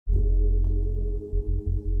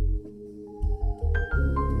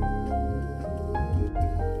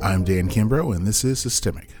I'm Dan Kimbrough, and this is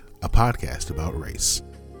Systemic, a podcast about race.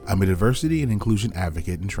 I'm a diversity and inclusion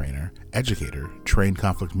advocate and trainer, educator, trained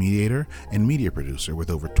conflict mediator, and media producer with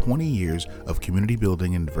over 20 years of community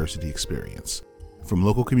building and diversity experience. From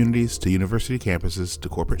local communities to university campuses to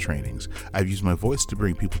corporate trainings, I've used my voice to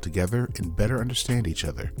bring people together and better understand each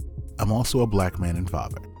other. I'm also a Black man and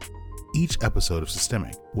father. Each episode of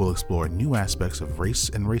Systemic will explore new aspects of race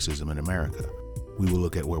and racism in America. We will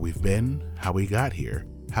look at where we've been, how we got here,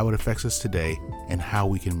 how it affects us today, and how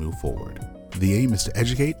we can move forward. The aim is to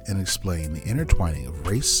educate and explain the intertwining of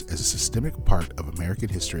race as a systemic part of American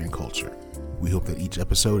history and culture. We hope that each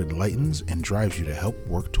episode enlightens and drives you to help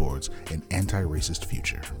work towards an anti-racist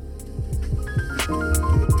future.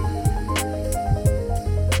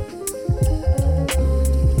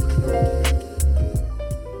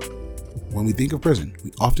 When we think of prison,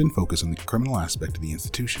 we often focus on the criminal aspect of the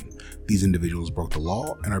institution. These individuals broke the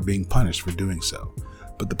law and are being punished for doing so.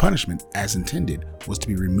 But the punishment, as intended, was to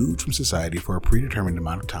be removed from society for a predetermined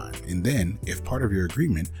amount of time, and then, if part of your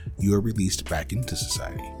agreement, you are released back into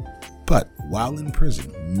society. But while in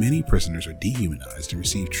prison, many prisoners are dehumanized and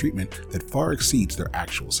receive treatment that far exceeds their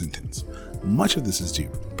actual sentence. Much of this is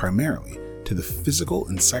due, primarily, to the physical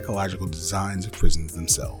and psychological designs of prisons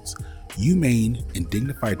themselves. Humane and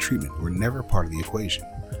dignified treatment were never part of the equation.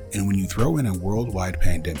 And when you throw in a worldwide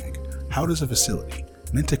pandemic, how does a facility,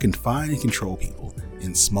 meant to confine and control people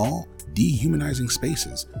in small, dehumanizing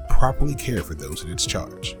spaces, properly care for those in its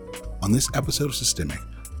charge? On this episode of Systemic,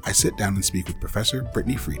 I sit down and speak with Professor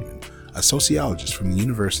Brittany Friedman, a sociologist from the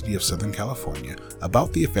University of Southern California,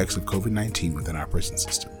 about the effects of COVID-19 within our prison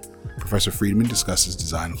system. Professor Friedman discusses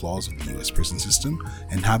design flaws of the U.S. prison system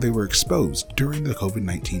and how they were exposed during the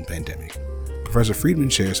COVID-19 pandemic. Professor Friedman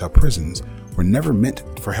shares how prisons were never meant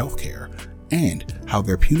for healthcare and how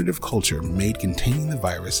their punitive culture made containing the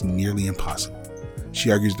virus nearly impossible. She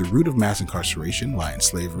argues the root of mass incarceration lie in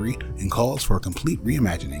slavery and calls for a complete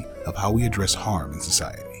reimagining of how we address harm in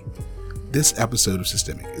society. This episode of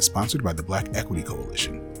Systemic is sponsored by the Black Equity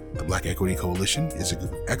Coalition. The Black Equity Coalition is a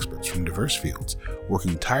group of experts from diverse fields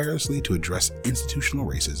working tirelessly to address institutional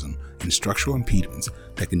racism and structural impediments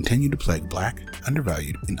that continue to plague Black,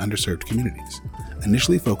 undervalued, and underserved communities.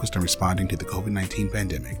 Initially focused on responding to the COVID-19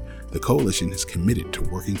 pandemic, the coalition is committed to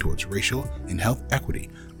working towards racial and health equity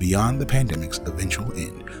beyond the pandemic's eventual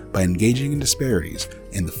end by engaging in disparities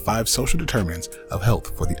in the 5 social determinants of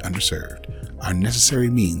health for the underserved, our necessary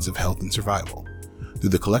means of health and survival.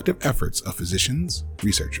 Through the collective efforts of physicians,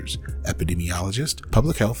 researchers, epidemiologists,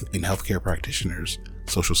 public health and healthcare practitioners,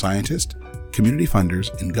 social scientists, community funders,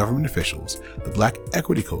 and government officials, the Black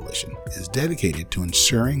Equity Coalition is dedicated to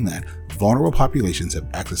ensuring that vulnerable populations have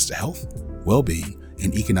access to health, well-being,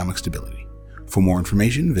 and economic stability. For more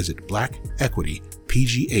information, visit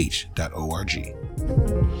blackequitypgh.org.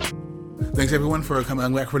 Thanks everyone for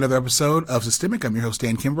coming back for another episode of Systemic. I'm your host,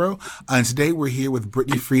 Dan Kimbrough. And today we're here with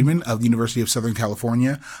Brittany Friedman of the University of Southern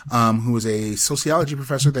California, who is a sociology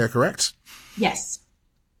professor there, correct? Yes.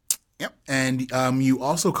 Yep. And you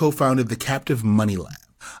also co-founded the Captive Money Lab.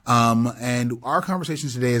 And our conversation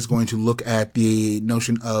today is going to look at the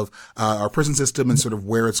notion of our prison system and sort of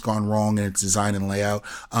where it's gone wrong in its design and layout,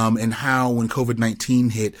 and how when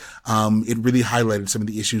COVID-19 hit, it really highlighted some of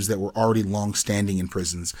the issues that were already long-standing in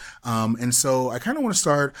prisons. And so I kind of want to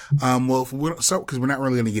start, because we're not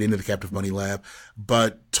really going to get into the Captive Money Lab,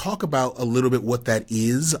 but talk about a little bit what that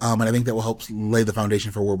is, and I think that will help lay the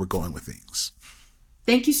foundation for where we're going with things.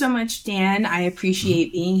 Thank you so much, Dan. I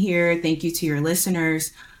appreciate being here. Thank you to your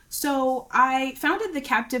listeners. So I founded the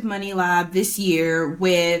Captive Money Lab this year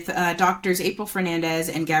with Doctors April Fernandez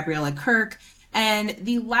and Gabriella Kirk. And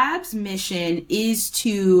the lab's mission is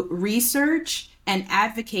to research and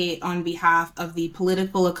advocate on behalf of the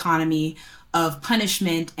political economy of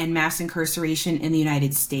punishment and mass incarceration in the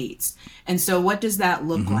United States. And so what does that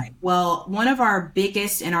look like? Well, one of our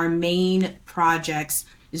biggest and our main projects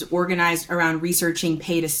is organized around researching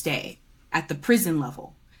pay to stay at the prison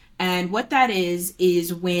level. And what that is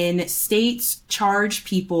when states charge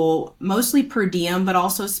people mostly per diem, but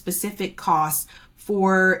also specific costs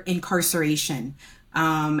for incarceration.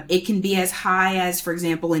 It can be as high as, for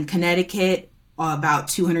example, in Connecticut, about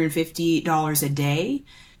 $250 a day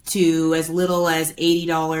to as little as $80,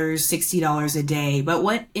 $60 a day. But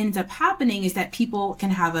what ends up happening is that people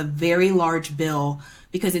can have a very large bill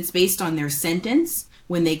because it's based on their sentence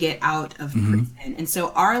when they get out of prison. And so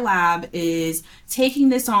our lab is taking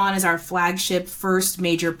this on as our flagship first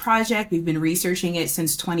major project. We've been researching it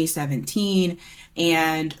since 2017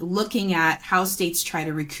 and looking at how states try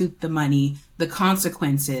to recoup the money, the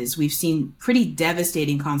consequences. We've seen pretty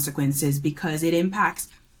devastating consequences because it impacts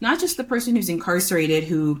not just the person who's incarcerated,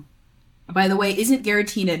 who, by the way, isn't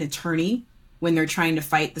guaranteed an attorney when they're trying to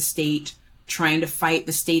fight the state, trying to fight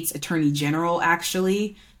the state's attorney general,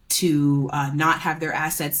 actually, to not have their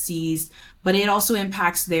assets seized, but it also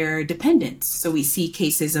impacts their dependents. So we see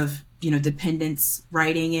cases of, dependents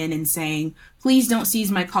writing in and saying, please don't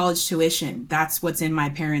seize my college tuition. That's what's in my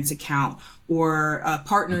parents' account. Or a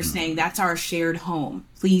partner saying, that's our shared home.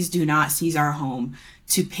 Please do not seize our home,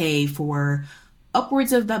 to pay for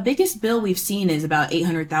upwards of, the biggest bill we've seen is about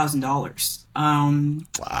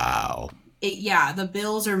 $800,000. Wow. The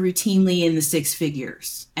bills are routinely in the six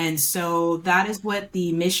figures. And so that is what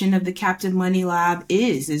the mission of the Captive Money Lab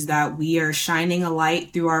is that we are shining a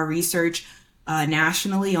light through our research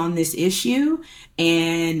nationally on this issue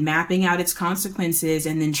and mapping out its consequences,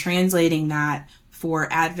 and then translating that for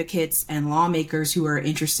advocates and lawmakers who are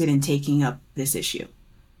interested in taking up this issue.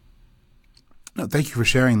 No, thank you for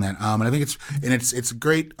sharing that. And I think it's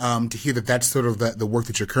great to hear that that's sort of the work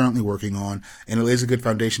that you're currently working on, and it lays a good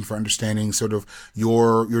foundation for understanding sort of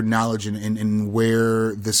your knowledge and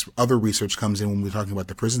where this other research comes in when we're talking about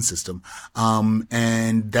the prison system.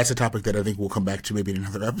 And that's a topic that I think we'll come back to maybe in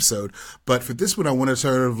another episode. But for this one, I want to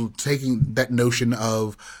sort of taking that notion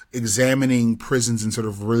of examining prisons and sort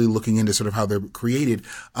of really looking into sort of how they're created,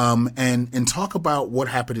 and talk about what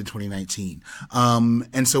happened in 2019.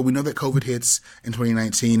 And so we know that COVID hits in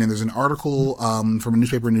 2019, and there's an article from a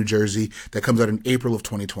newspaper in New Jersey that comes out in April of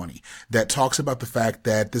 2020 that talks about the fact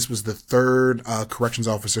that this was the third corrections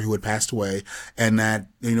officer who had passed away, and that,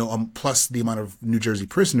 plus the amount of New Jersey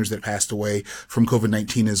prisoners that passed away from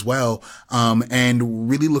COVID-19 as well, and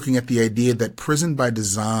really looking at the idea that prison by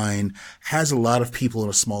design has a lot of people in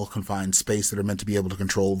a small confined space that are meant to be able to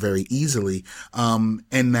control very easily,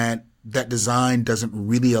 and that design doesn't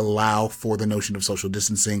really allow for the notion of social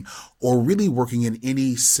distancing or really working in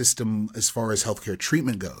any system as far as healthcare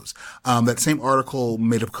treatment goes. That same article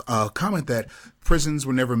made a comment that prisons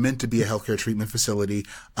were never meant to be a healthcare treatment facility.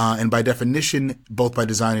 And by definition, both by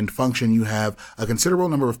design and function, you have a considerable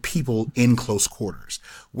number of people in close quarters,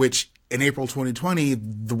 which in April 2020,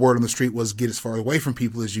 the word on the street was get as far away from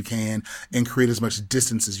people as you can and create as much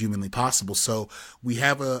distance as humanly possible. So we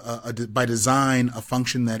have by design, a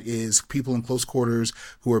function that is people in close quarters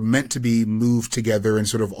who are meant to be moved together and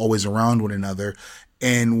sort of always around one another.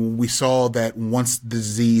 And we saw that once the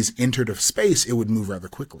disease entered a space, it would move rather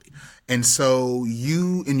quickly. And so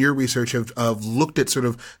you, in your research, have looked at sort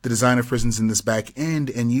of the design of prisons in this back end,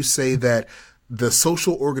 and you say that the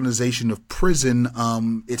social organization of prison,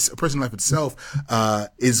 it's prison life itself,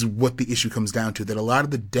 is what the issue comes down to. That a lot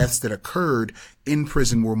of the deaths that occurred in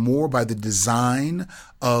prison were more by the design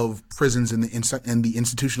of prisons and the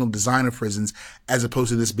institutional design of prisons, as opposed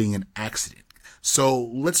to this being an accident. So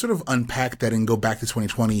let's sort of unpack that and go back to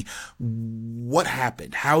 2020. What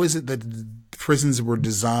happened? How is it that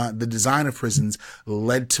the design of prisons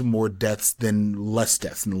led to more deaths than less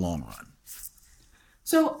deaths in the long run?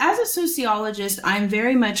 So as a sociologist, I'm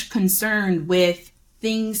very much concerned with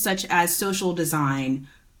things such as social design,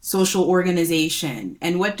 social organization.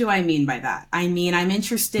 And what do I mean by that? I mean, I'm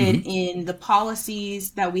interested in the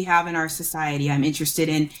policies that we have in our society. I'm interested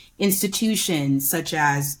in institutions such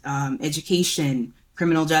as education,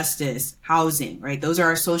 criminal justice, housing, right? Those are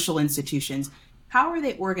our social institutions. How are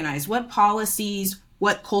they organized? What policies,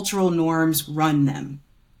 what cultural norms run them?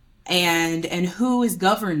 And who is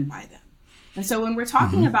governed by them? And so when we're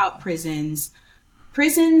talking about prisons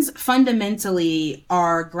fundamentally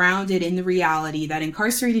are grounded in the reality that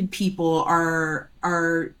incarcerated people are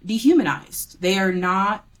dehumanized. They are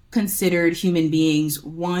not considered human beings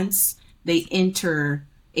once they enter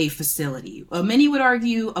a facility. Many would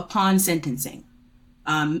argue upon sentencing.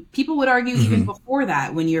 People would argue even before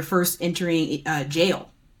that, when you're first entering jail,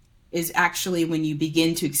 is actually when you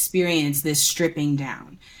begin to experience this stripping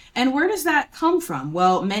down. And where does that come from?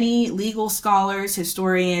 Well, many legal scholars,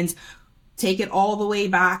 historians, take it all the way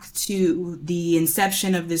back to the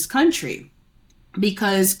inception of this country,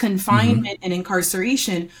 because confinement and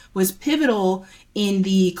incarceration was pivotal in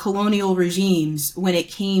the colonial regimes. When it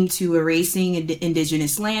came to erasing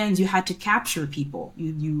indigenous lands, you had to capture people.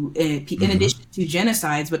 In addition to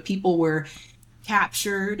genocides, but people were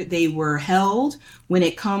captured, they were held. When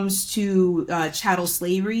it comes to chattel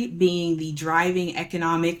slavery being the driving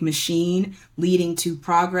economic machine leading to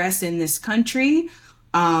progress in this country,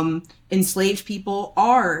 enslaved people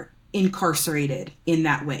are incarcerated in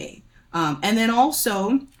that way. And then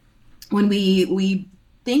also, when we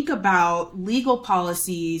think about legal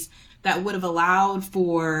policies that would have allowed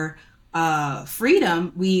for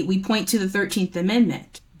freedom, we point to the 13th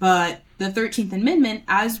Amendment. But the 13th Amendment,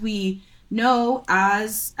 as we know,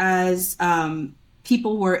 as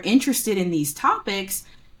people who are interested in these topics,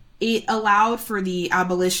 it allowed for the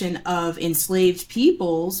abolition of enslaved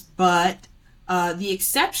peoples, but the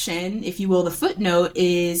exception, if you will, the footnote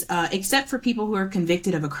is except for people who are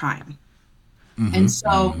convicted of a crime. And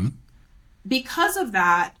so because of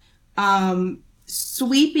that,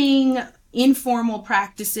 sweeping informal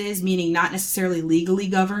practices, meaning not necessarily legally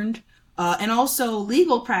governed, and also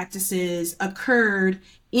legal practices occurred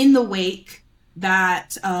in the wake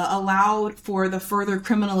that allowed for the further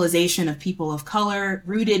criminalization of people of color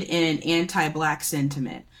rooted in anti-Black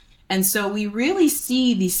sentiment. And so we really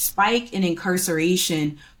see the spike in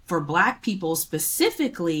incarceration for Black people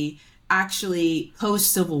specifically actually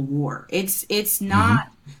post-Civil War. It's not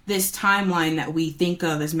this timeline that we think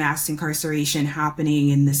of as mass incarceration happening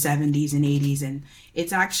in the 70s and 80s. And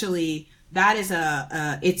it's actually, that is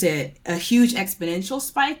a huge exponential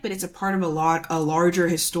spike, but it's a part of a larger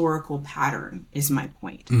historical pattern, is my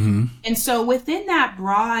point. And so within that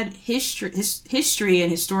broad history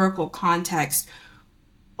and historical context,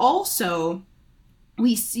 also,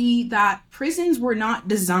 we see that prisons were not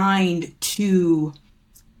designed to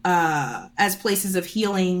as places of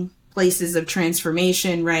healing, places of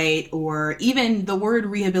transformation, right? Or even the word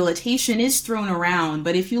rehabilitation is thrown around.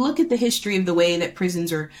 But if you look at the history of the way that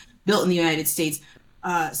prisons are built in the United States,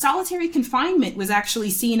 solitary confinement was actually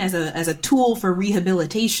seen as a tool for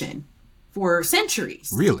rehabilitation for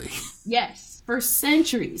centuries. Really? Yes, for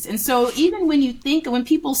centuries. And so even when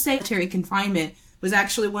people say solitary confinement was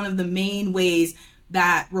actually one of the main ways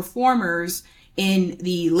that reformers in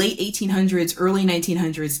the late 1800s, early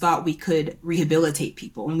 1900s thought we could rehabilitate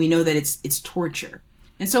people. And we know that it's torture.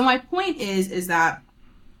 And so my point is that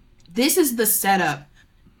this is the setup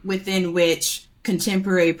within which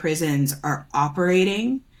contemporary prisons are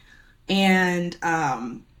operating. And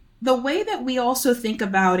the way that we also think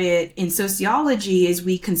about it in sociology is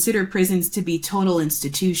we consider prisons to be total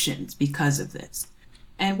institutions because of this.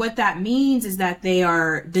 And what that means is that they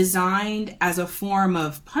are designed as a form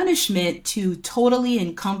of punishment to totally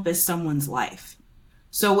encompass someone's life.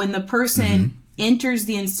 So when the person enters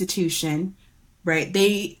the institution, right,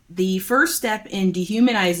 the first step in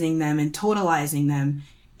dehumanizing them and totalizing them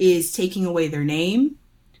is taking away their name,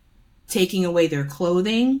 taking away their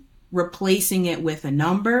clothing, replacing it with a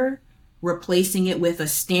number, replacing it with a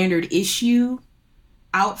standard issue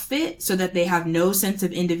outfit so that they have no sense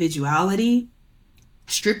of individuality,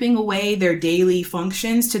 stripping away their daily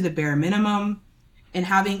functions to the bare minimum, and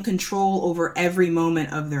having control over every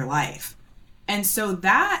moment of their life. And so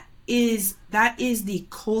that is the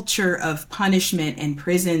culture of punishment and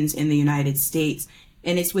prisons in the United States.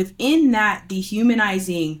 And it's within that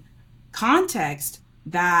dehumanizing context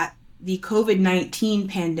that the COVID-19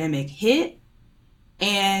 pandemic hit.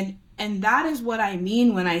 And that is what I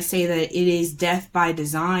mean when I say that it is death by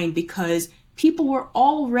design, because people were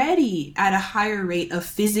already at a higher rate of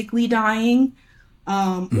physically dying.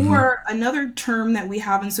 Or another term that we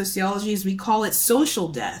have in sociology is we call it social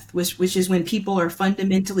death, which is when people are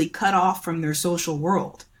fundamentally cut off from their social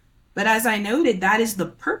world. But as I noted, that is the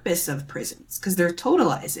purpose of prisons, because they're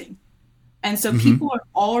totalizing. And so people are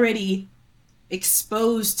already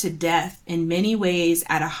exposed to death in many ways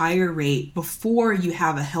at a higher rate before you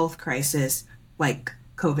have a health crisis like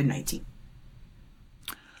COVID-19.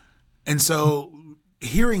 And so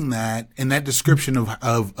hearing that and that description of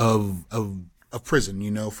prison,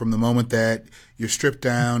 you know, from the moment that you're stripped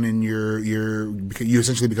down and you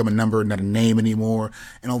essentially become a number, not a name anymore,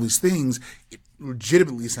 and all these things, it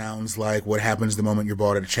legitimately sounds like what happens the moment you're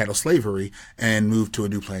bought at a chattel slavery and moved to a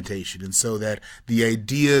new plantation. And so that the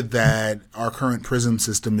idea that our current prison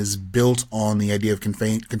system is built on the idea of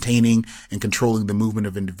containing and controlling the movement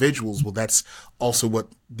of individuals, well, that's also what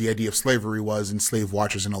the idea of slavery was, and slave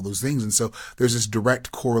watchers and all those things. And so there's this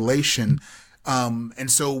direct correlation. And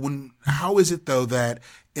so how is it though that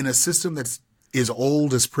in a system that's as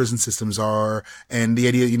old as prison systems are, and the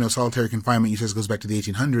idea, you know, solitary confinement, you says goes back to the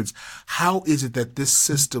 1800s, how is it that this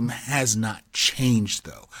system has not changed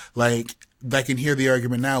though? Like, I can hear the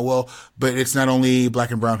argument now, well, but it's not only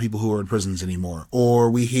black and brown people who are in prisons anymore. Or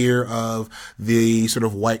we hear of the sort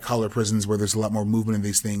of white collar prisons where there's a lot more movement in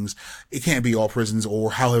these things. It can't be all prisons,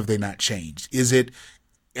 or how have they not changed? Is it,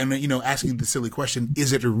 and you know, asking the silly question,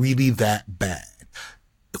 is it really that bad?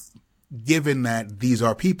 Given that these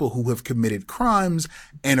are people who have committed crimes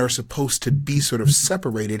and are supposed to be sort of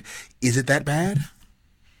separated, is it that bad?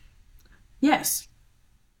 Yes,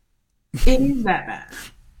 it is that bad.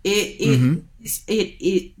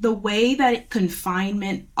 The way that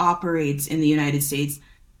confinement operates in the United States,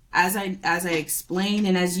 as I explained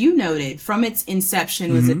and as you noted, from its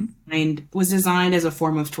inception was designed as a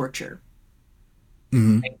form of torture.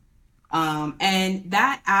 Right? And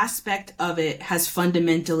that aspect of it has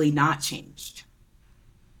fundamentally not changed.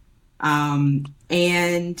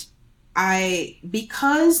 And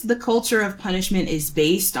because the culture of punishment is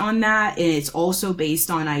based on that, and it's also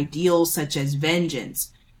based on ideals such as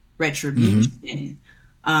vengeance, retribution,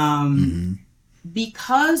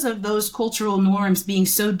 because of those cultural norms being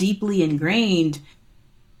so deeply ingrained,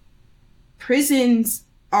 prisons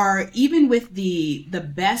are, even with the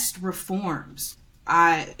best reforms,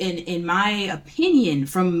 in my opinion,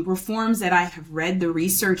 from reforms that I have read the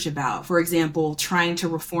research about, for example, trying to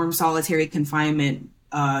reform solitary confinement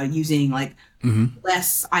using like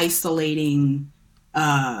less isolating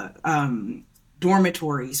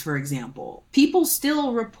dormitories, for example, people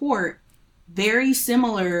still report very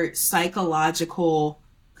similar psychological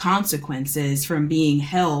consequences from being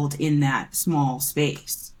held in that small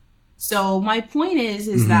space. So my point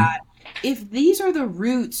is that if these are the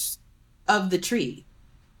roots of the tree,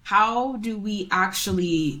 how do we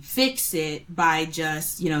actually fix it by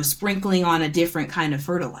just, sprinkling on a different kind of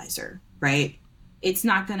fertilizer, right? It's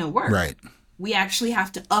not going to work. Right. We actually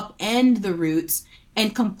have to upend the roots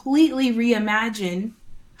and completely reimagine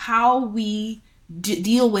how we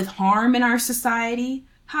deal with harm in our society,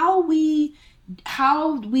 how we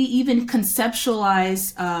even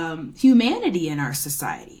conceptualize humanity in our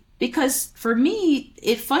society. Because for me,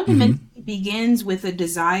 it fundamentally begins with a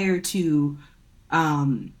desire to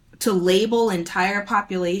label entire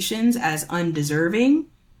populations as undeserving,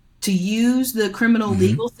 to use the criminal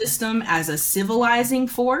legal system as a civilizing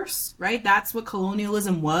force, right? That's what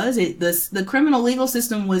colonialism was. The criminal legal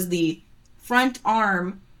system was the front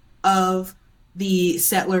arm of the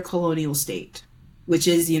settler colonial state, which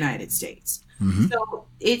is the United States. So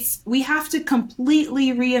we have to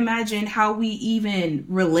completely reimagine how we even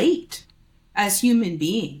relate as human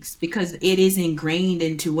beings, because it is ingrained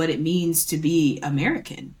into what it means to be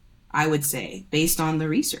American, I would say, based on the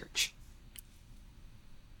research.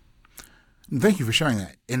 Thank you for sharing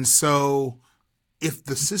that. And so if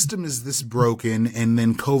the system is this broken and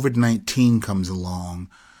then COVID-19 comes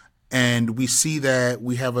along and we see that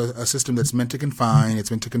we have a system that's meant to confine, it's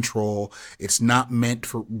meant to control, it's not meant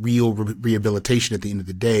for real rehabilitation at the end of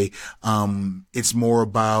the day. It's more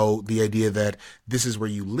about the idea that this is where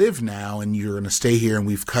you live now and you're going to stay here and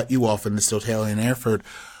we've cut you off in this totalitarian effort.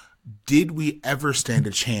 Did we ever stand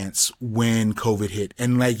a chance when COVID hit?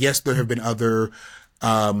 And yes, there have been other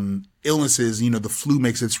illnesses, the flu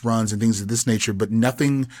makes its runs and things of this nature, but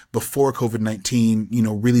nothing before COVID-19,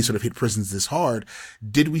 really sort of hit prisons this hard.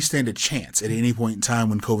 Did we stand a chance at any point in time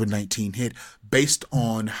when COVID-19 hit, based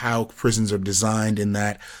on how prisons are designed, in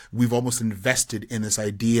that we've almost invested in this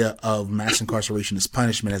idea of mass incarceration as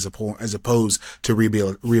punishment as opposed to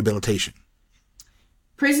rehabilitation?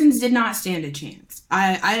 Prisons did not stand a chance.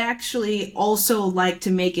 I actually also like to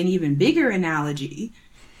make an even bigger analogy,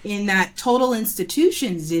 in that total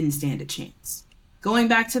institutions didn't stand a chance. Going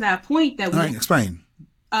back to that point that explain.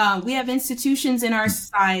 We have institutions in our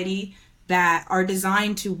society that are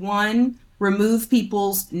designed to, one, remove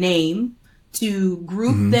people's name, to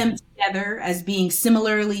group them together as being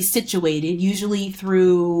similarly situated, usually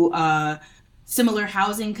through similar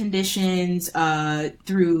housing conditions,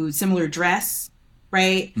 through similar dress,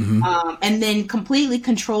 right? And then completely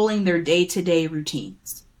controlling their day-to-day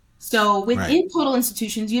routines. So within total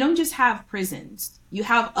institutions, you don't just have prisons. You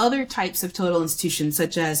have other types of total institutions,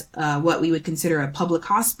 such as what we would consider a public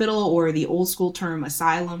hospital, or the old school term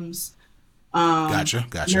asylums. Gotcha.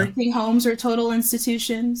 Nursing homes are total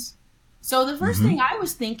institutions. So the first thing I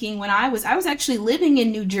was thinking when I was actually living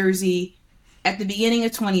in New Jersey at the beginning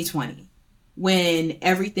of 2020, when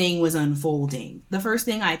everything was unfolding. The first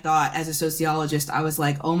thing I thought as a sociologist, I was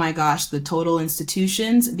like, oh my gosh, the total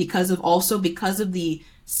institutions, because of the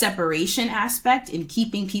separation aspect in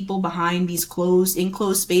keeping people behind these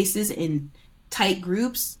enclosed spaces in tight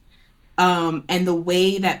groups, and the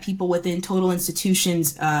way that people within total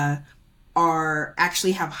institutions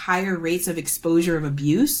actually have higher rates of exposure of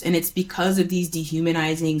abuse, and it's because of these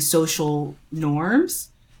dehumanizing social norms.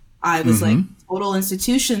 I was like, total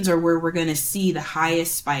institutions are where we're going to see the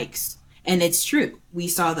highest spikes. And it's true. We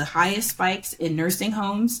saw the highest spikes in nursing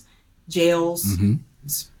homes, jails.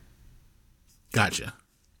 Gotcha.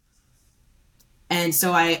 And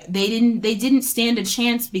so they didn't stand a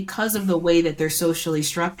chance because of the way that they're socially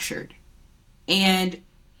structured. And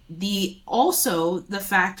also the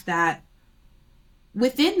fact that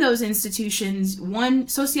within those institutions,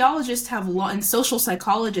 sociologists and social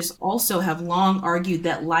psychologists also have long argued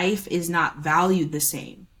that life is not valued the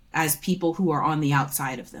same as people who are on the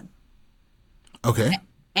outside of them. Okay.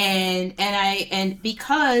 And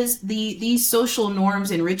because these social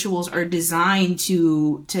norms and rituals are designed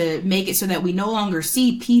to make it so that we no longer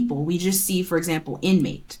see people, we just see, for example,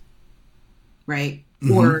 inmate, right?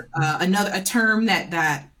 Mm-hmm. Or another a term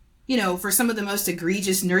that for some of the most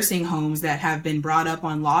egregious nursing homes that have been brought up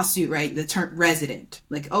on lawsuit, right? The term resident,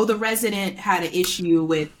 like, oh, the resident had an issue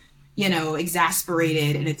with,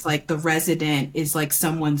 exasperated, and it's like the resident is like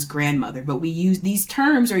someone's grandmother. But we use these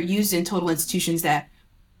terms are used in total institutions that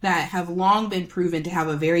have long been proven to have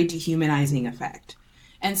a very dehumanizing effect.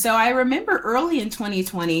 And so I remember early in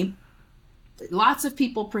 2020, lots of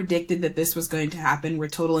people predicted that this was going to happen, where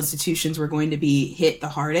total institutions were going to be hit the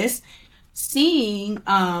hardest. Seeing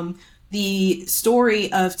the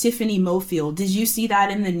story of Tiffany Mofield, did you see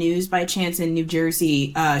that in the news by chance in New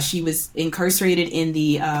Jersey? She was incarcerated in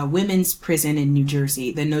the women's prison in New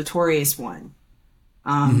Jersey, the notorious one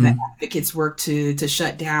that advocates worked to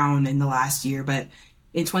shut down in the last year. But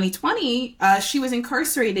in 2020, she was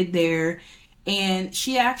incarcerated there, and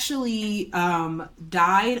she actually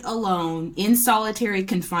died alone in solitary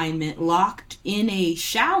confinement, locked in a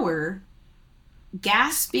shower,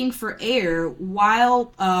 gasping for air,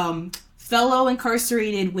 while fellow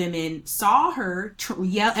incarcerated women saw her.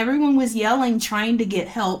 Everyone was yelling, trying to get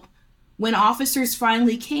help. When officers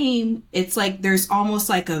finally came, it's like there's almost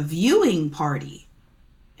like a viewing party.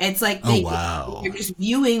 It's like they're just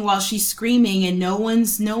viewing while she's screaming, and no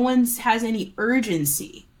one's has any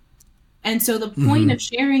urgency. And so the point of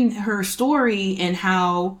sharing her story and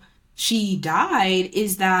how she died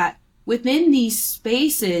is that within these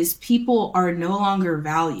spaces, people are no longer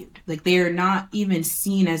valued. Like, they are not even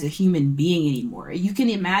seen as a human being anymore. You can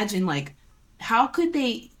imagine, like, how could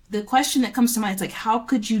the question that comes to mind is like, how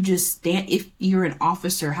could you just stand, if you're an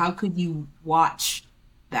officer, how could you watch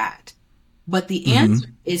that? But the answer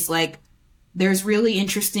is, like, there's really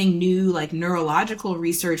interesting new, like, neurological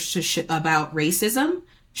research about racism,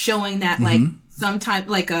 showing that, like, sometimes,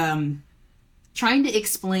 like, trying to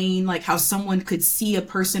explain, like, how someone could see a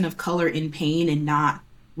person of color in pain and not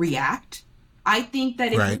react. I think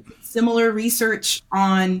that if similar research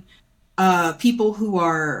on people who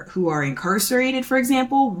are incarcerated, for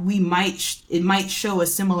example, it might show a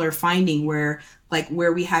similar finding where, like,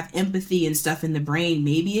 where we have empathy and stuff in the brain,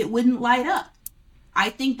 maybe it wouldn't light up. I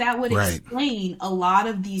think that would explain a lot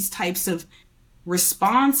of these types of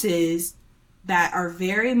responses that are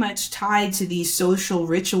very much tied to these social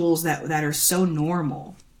rituals that are so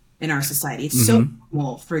normal in our society. It's so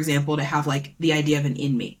normal, for example, to have, like, the idea of an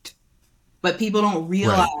inmate. But people don't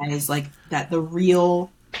realize like that the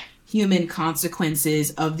real human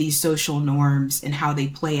consequences of these social norms and how they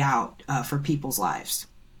play out for people's lives.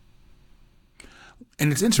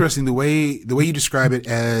 And it's interesting the way you describe it,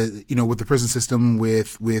 as with the prison system,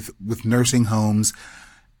 with nursing homes,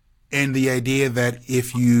 and the idea that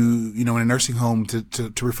if you in a nursing home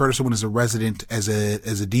to refer to someone as a resident as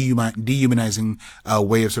a dehumanizing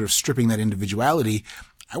way of sort of stripping that individuality.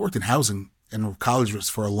 I worked in housing and college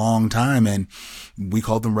for a long time, and we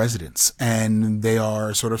called them residents, and they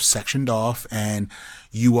are sort of sectioned off, and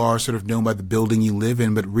you are sort of known by the building you live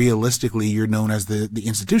in, but realistically you're known as the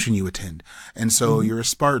institution you attend. And so you're a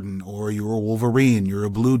Spartan, or you're a Wolverine, you're a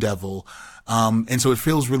Blue Devil. And so it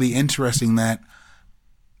feels really interesting that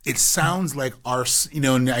it sounds like and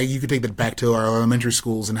you could take that back to our elementary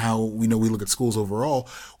schools and how we look at schools overall.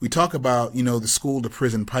 We talk about, the school to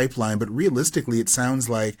prison pipeline, but realistically it sounds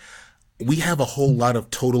like we have a whole lot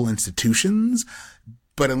of total institutions,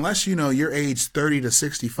 but unless, you're age 30 to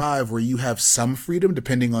 65, where you have some freedom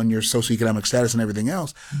depending on your socioeconomic status and everything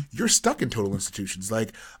else, you're stuck in total institutions.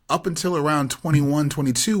 Like, up until around 21,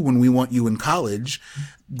 22, when we want you in college,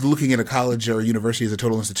 looking at a college or a university as a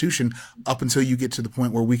total institution, up until you get to the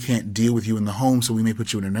point where we can't deal with you in the home, so we may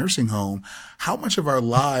put you in a nursing home. How much of our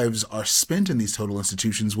lives are spent in these total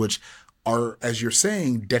institutions, which are, as you're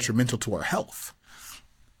saying, detrimental to our health?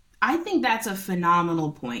 I think that's a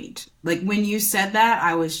phenomenal point. Like, when you said that,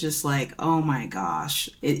 I was just like, oh my gosh,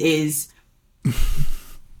 it's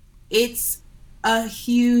a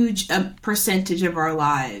huge percentage of our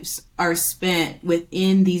lives are spent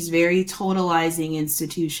within these very totalizing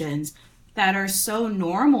institutions that are so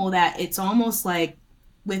normal that it's almost like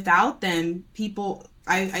without them,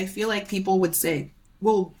 I feel like people would say,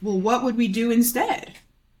 well, what would we do instead?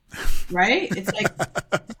 Right? It's like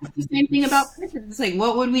the same thing about prisons. It's like,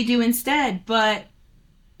 what would we do instead? But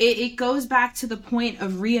it goes back to the point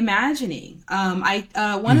of reimagining.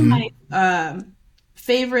 One of my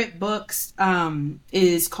favorite books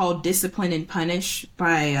is called Discipline and Punish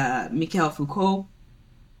by Michel Foucault.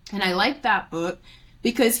 And I like that book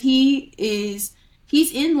because he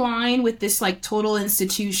he's in line with this like total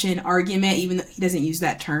institution argument, even though he doesn't use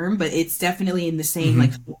that term, but it's definitely in the same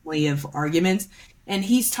like family of arguments. And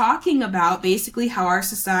he's talking about basically how our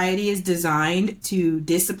society is designed to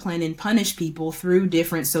discipline and punish people through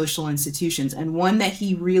different social institutions. And one that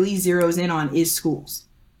he really zeroes in on is schools.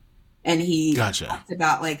 And he talks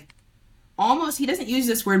about like almost, he doesn't use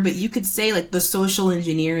this word, but you could say like the social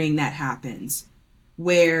engineering that happens,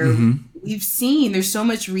 where we've seen there's so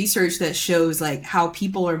much research that shows like how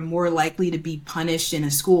people are more likely to be punished in a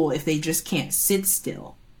school if they just can't sit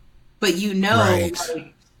still. But like,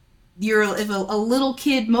 if a little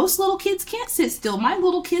kid, most little kids can't sit still. My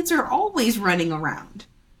little kids are always running around.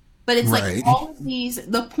 But it's like all of these,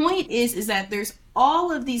 the point is that there's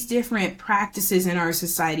all of these different practices in our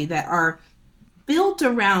society that are built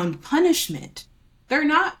around punishment. They're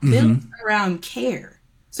not built around care.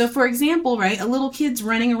 So for example, right, a little kid's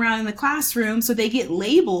running around in the classroom, so they get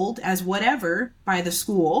labeled as whatever by the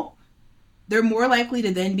school. They're more likely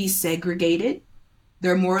to then be segregated.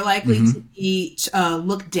 They're more likely to be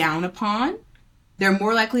looked down upon. They're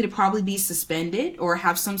more likely to probably be suspended or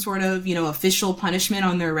have some sort of, official punishment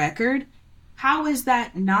on their record. How is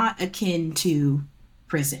that not akin to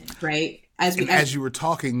prison, right? As you were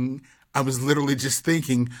talking, I was literally just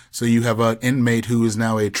thinking, so you have an inmate who is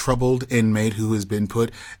now a troubled inmate who has been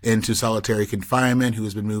put into solitary confinement, who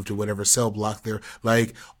has been moved to whatever cell block there,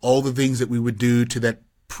 like all the things that we would do to that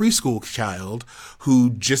preschool child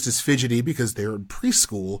who just is fidgety because they're in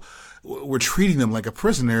preschool. We're treating them like a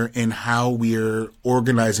prisoner in how we're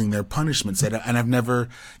organizing their punishments. And I've never,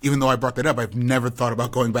 even though I brought that up, I've never thought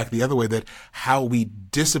about going back the other way, that how we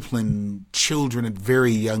discipline children at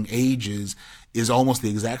very young ages is almost the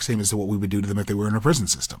exact same as to what we would do to them if they were in a prison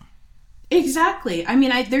system. Exactly. I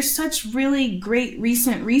mean, there's such really great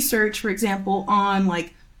recent research, for example, on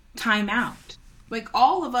like timeout. Like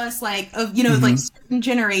all of us, like like certain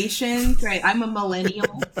generations, right? I'm a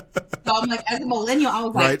millennial, so I'm like, as a millennial, I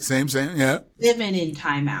was like, right, same, yeah, living in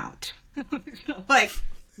timeout, like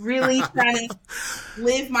really trying to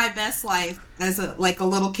live my best life as a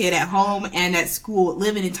little kid at home and at school,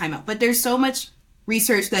 living in timeout. But there's so much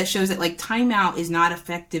research that shows that like timeout is not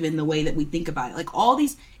effective in the way that we think about it. Like all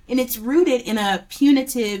these, and it's rooted in a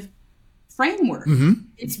punitive framework.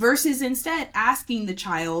 It's versus instead asking the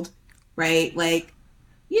child, right? Like,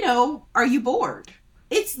 are you bored?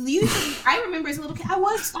 It's usually, I remember as a little kid, I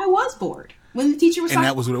was bored when the teacher was talking.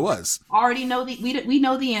 And that was what it was. Already know we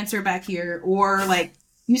know the answer back here. Or like,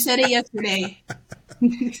 you said it yesterday.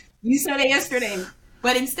 You said it yesterday.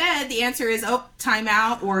 But instead, the answer is,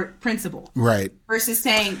 timeout or principal. Right. Versus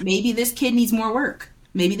saying, maybe this kid needs more work.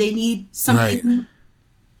 Maybe they need something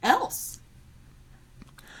else.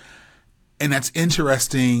 And that's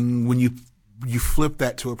interesting when you flip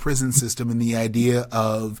that to a prison system and the idea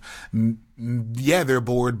of, they're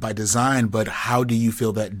bored by design, but how do you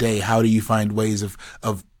feel that day? How do you find ways of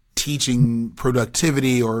teaching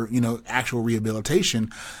productivity or, actual rehabilitation?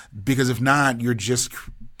 Because if not, you're just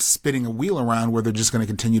spinning a wheel around where they're just going to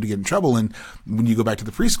continue to get in trouble. And when you go back to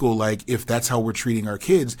the preschool, like if that's how we're treating our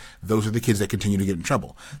kids, those are the kids that continue to get in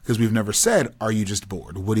trouble, because we've never said, are you just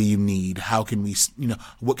bored? What do you need? How can we,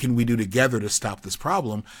 what can we do together to stop this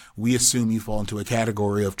problem? We assume you fall into a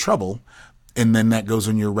category of trouble. And then that goes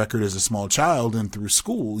on your record as a small child, and through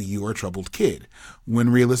school, you are a troubled kid. When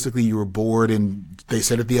realistically, you were bored, and they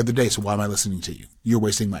said it the other day, so why am I listening to you? You're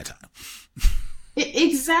wasting my time.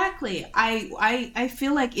 Exactly. I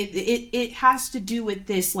feel like it has to do with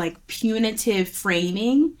this like punitive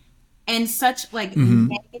framing and such like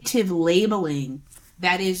negative labeling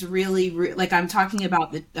that is really like I'm talking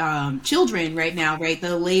about the children right now, right?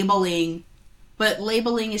 The labeling. But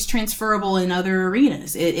labeling is transferable in other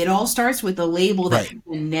arenas. It all starts with a label that has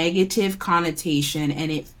a negative connotation,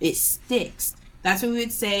 and it sticks. That's what we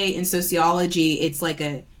would say in sociology. It's like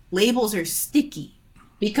labels are sticky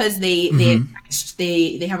because they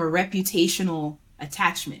have a reputational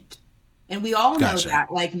attachment. And we all know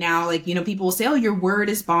that. Like now, like, people will say, oh, your word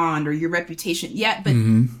is bond or your reputation. Yeah, but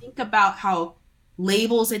think about how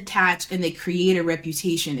labels attach and they create a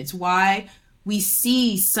reputation. It's why we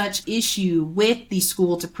see such issue with the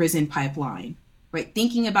school to prison pipeline, right?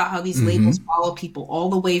 Thinking about how these labels follow people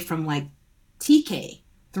all the way from like TK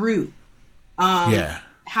through.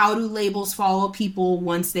 How do labels follow people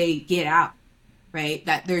once they get out, right?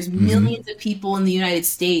 That there's millions of people in the United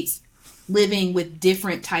States living with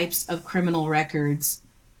different types of criminal records.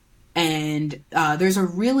 And there's a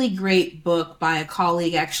really great book by a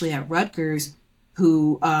colleague actually at Rutgers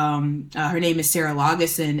who her name is Sarah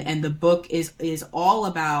Lageson, and the book is all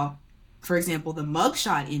about, for example, the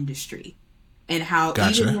mugshot industry and how even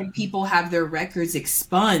Gotcha. when people have their records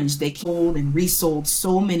expunged, they sold and resold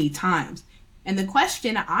so many times. And the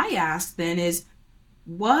question I ask then is,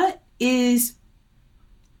 what is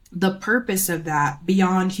the purpose of that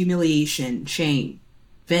beyond humiliation, shame,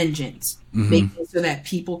 vengeance, making so that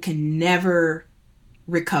people can never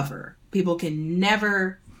recover? People can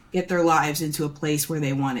never get their lives into a place where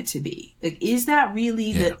they want it to be. Like, is that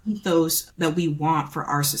really Yeah. the ethos that we want for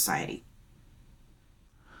our society?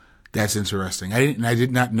 That's interesting. I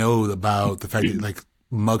did not know about the fact that like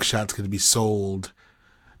mugshots could be sold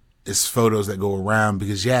as photos that go around,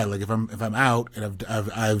 because yeah, like if I'm out and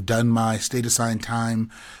I've done my state assigned time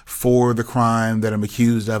for the crime that I'm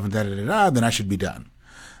accused of and then I should be done.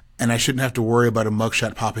 And I shouldn't have to worry about a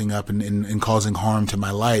mugshot popping up and causing harm to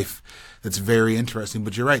my life. That's very interesting.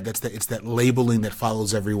 But you're right. It's that labeling that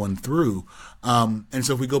follows everyone through. And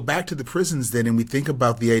so if we go back to the prisons then and we think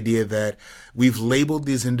about the idea that we've labeled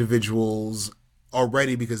these individuals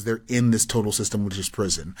already because they're in this total system, which is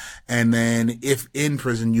prison. And then if in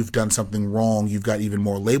prison you've done something wrong, you've got even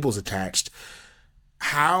more labels attached.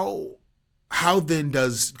 How then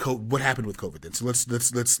does what happened with COVID then? So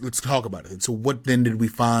let's talk about it. So what then did we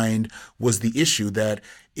find was the issue, that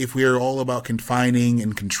if we are all about confining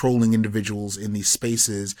and controlling individuals in these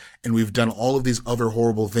spaces, and we've done all of these other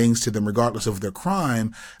horrible things to them, regardless of their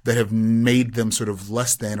crime, that have made them sort of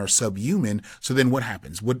less than or subhuman. So then what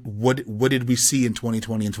happens? What did we see in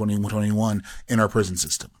 2020 and 2021 in our prison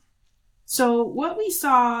system? So what we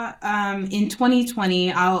saw in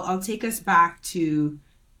 2020, I'll take us back to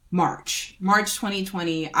March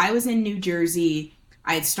 2020. I was in New Jersey.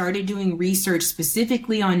 I had started doing research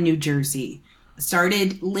specifically on New Jersey.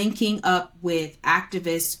 Started linking up with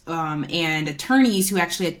activists and attorneys who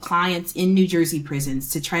actually had clients in New Jersey prisons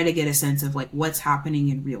to try to get a sense of like what's happening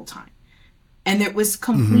in real time. And there was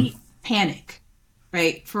complete panic,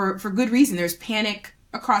 right? For good reason. There's panic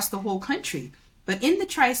across the whole country. But in the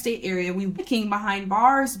tri-state area, we were looking behind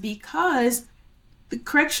bars because the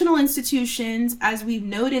correctional institutions, as we've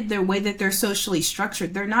noted, the way that they're socially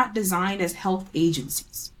structured, they're not designed as health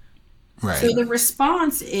agencies. Right. So the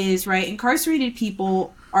response is, right, incarcerated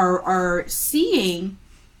people are seeing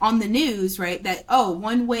on the news, right, that, oh,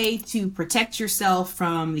 one way to protect yourself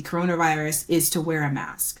from the coronavirus is to wear a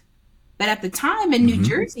mask. But at the time in New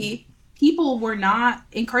Jersey,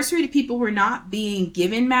 incarcerated people were not being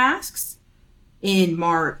given masks in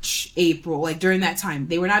March, April, like during that time.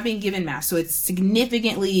 They were not being given masks. So it's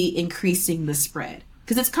significantly increasing the spread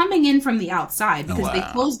because it's coming in from the outside because they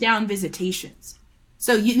closed down visitations.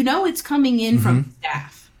 So it's coming in from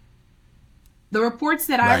staff. The reports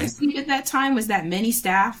that I received at that time was that many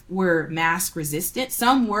staff were mask resistant.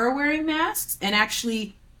 Some were wearing masks and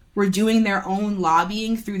actually were doing their own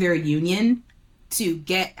lobbying through their union to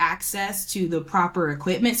get access to the proper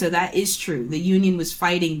equipment. So that is true. The union was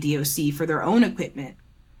fighting DOC for their own equipment.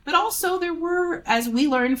 But also there were, as we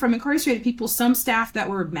learned from incarcerated people, some staff that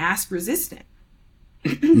were mask resistant.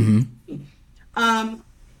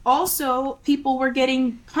 Also, people were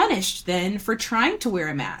getting punished then for trying to wear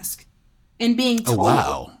a mask and being told. Oh,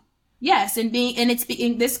 wow. Yes,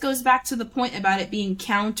 this goes back to the point about it being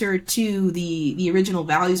counter to the original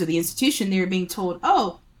values of the institution. They were being told,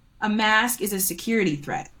 oh, a mask is a security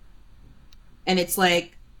threat. And it's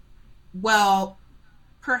like, well,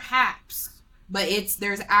 perhaps, but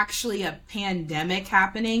there's actually a pandemic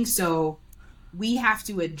happening. So we have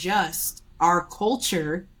to adjust our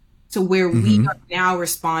culture to where we are now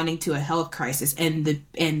responding to a health crisis. And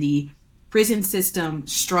the prison system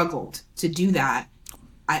struggled to do that.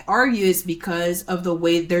 I argue it's because of the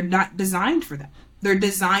way they're not designed for that. They're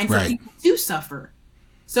designed for people to suffer.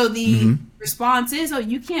 So the response is, oh,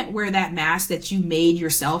 you can't wear that mask that you made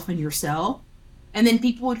yourself in your cell. And then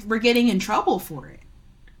people were getting in trouble for it.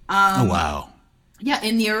 Oh, wow. Yeah,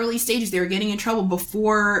 in the early stages, they were getting in trouble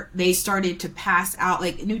before they started to pass out.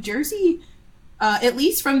 Like New Jersey, at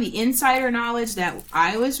least from the insider knowledge that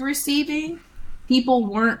I was receiving, people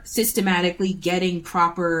weren't systematically getting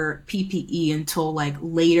proper PPE until like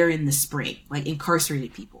later in the spring, like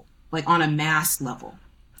incarcerated people, like on a mass level.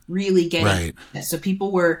 Really getting that. So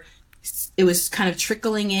it was kind of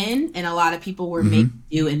trickling in, and a lot of people were making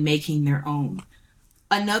do and making their own.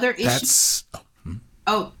 Another issue.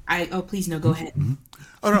 Please no, go ahead.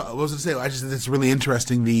 Oh no, I was going to say, it's really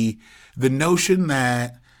interesting the notion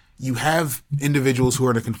that you have individuals who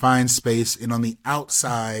are in a confined space, and on the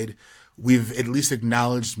outside, we've at least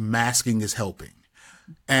acknowledged masking is helping,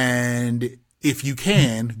 and if you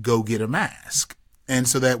can, go get a mask. And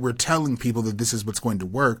so that we're telling people that this is what's going to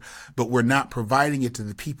work, but we're not providing it to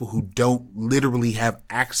the people who don't literally have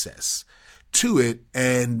access to it.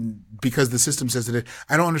 And because the system says that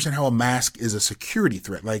I don't understand how a mask is a security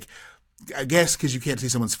threat. Like, I guess because you can't see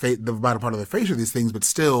someone's face, the bottom part of their face or these things, but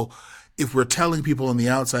still, if we're telling people on the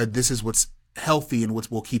outside, this is what's healthy and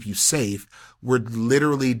what will keep you safe, we're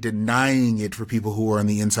literally denying it for people who are on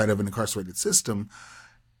the inside of an incarcerated system,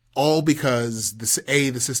 all because the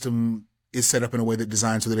system is set up in a way that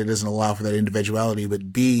designed so that it doesn't allow for that individuality,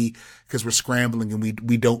 but B, because we're scrambling and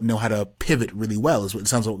we don't know how to pivot really well, is what it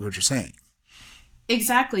sounds like what you're saying.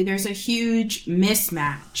 Exactly. There's a huge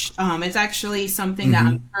mismatch. It's actually something that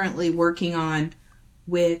I'm currently working on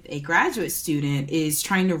with a graduate student, is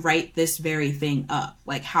trying to write this very thing up,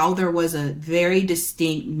 like how there was a very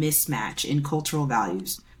distinct mismatch in cultural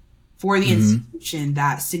values for the institution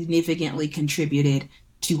that significantly contributed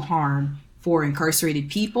to harm for incarcerated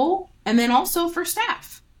people and then also for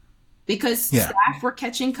staff, because staff were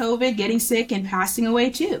catching COVID, getting sick, and passing away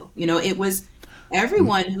too. You know, it was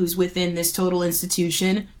everyone who's within this total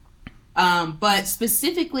institution, but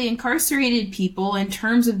specifically incarcerated people, in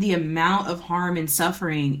terms of the amount of harm and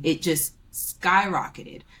suffering, it just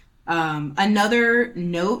skyrocketed. Another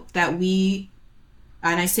note that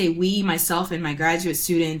and I say we, myself and my graduate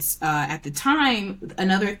students at the time,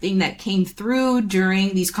 another thing that came through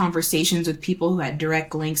during these conversations with people who had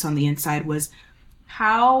direct links on the inside was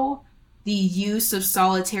how the use of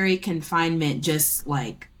solitary confinement just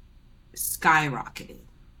like skyrocketed.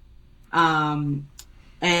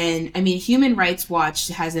 And I mean, Human Rights Watch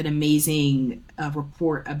has an amazing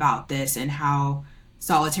report about this and how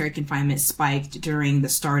solitary confinement spiked during the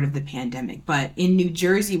start of the pandemic. But in New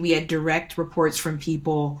Jersey, we had direct reports from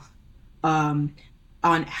people on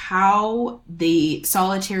how the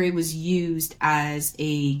solitary was used as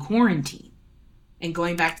a quarantine. And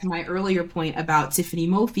going back to my earlier point about Tiffany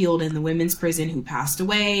Mofield in the women's prison who passed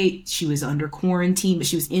away, she was under quarantine, but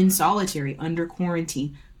she was in solitary, under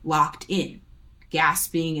quarantine, locked in,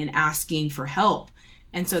 gasping and asking for help.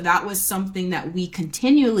 And so that was something that we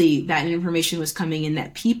continually, that information was coming in,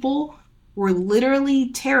 that people were literally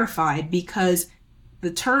terrified, because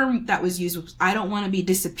the term that was used was, I don't want to be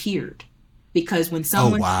disappeared. Because when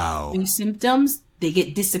someone's having symptoms, they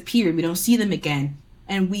get disappeared. We don't see them again.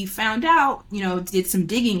 And we found out, did some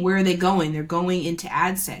digging, where are they going? They're going into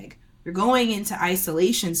ADSEG. They're going into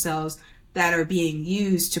isolation cells that are being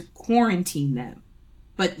used to quarantine them.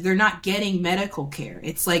 But they're not getting medical care.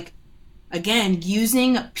 It's like, again,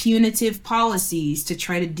 using punitive policies to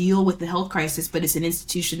try to deal with the health crisis, but it's an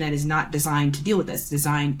institution that is not designed to deal with this,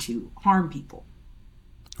 designed to harm people.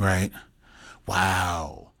 Right.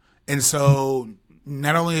 Wow. And so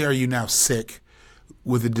not only are you now sick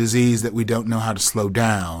with a disease that we don't know how to slow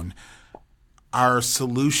down, our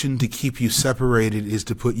solution to keep you separated is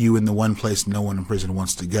to put you in the one place no one in prison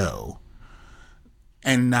wants to go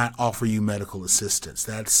and not offer you medical assistance.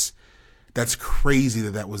 That's crazy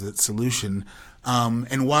that was the solution.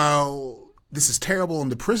 And while this is terrible on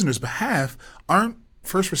the prisoner's behalf, aren't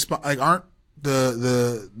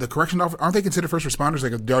the correctional officers, aren't they considered first responders?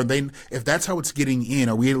 Like, are they, if that's how it's getting in,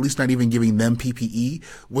 are we at least not even giving them PPE?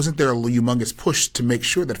 Wasn't there a humongous push to make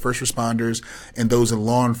sure that first responders and those in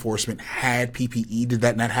law enforcement had PPE? Did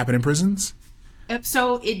that not happen in prisons?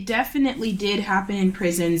 So it definitely did happen in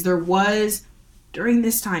prisons. There was, during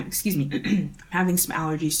this time, excuse me, I'm having some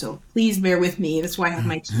allergies, so please bear with me. That's why I have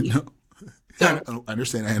my tea. No. So, I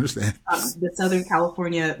understand. The Southern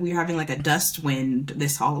California, we were having like a dust wind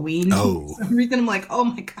this Halloween. Oh. For some reason, I'm like, oh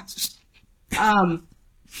my gosh.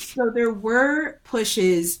 So there were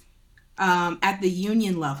pushes at the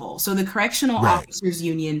union level. So the Correctional Officers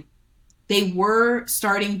Union, they were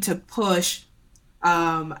starting to push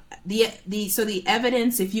the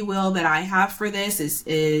evidence, if you will, that I have for this is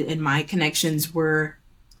in my connections were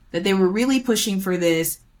that they were really pushing for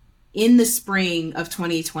this in the spring of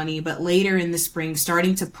 2020, but later in the spring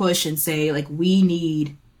starting to push and say, like, we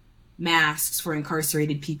need masks for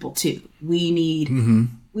incarcerated people too. We need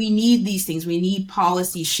these things. We need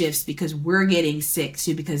policy shifts because we're getting sick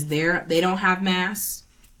too, because they don't have masks.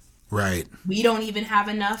 Right. We don't even have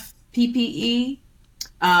enough PPE.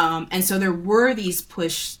 And so there were these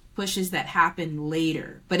pushes that happened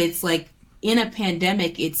later, but it's like in a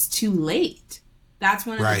pandemic, it's too late. That's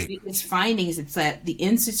one of the biggest findings. It's that the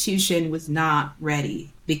institution was not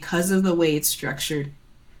ready because of the way it's structured.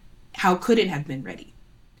 How could it have been ready?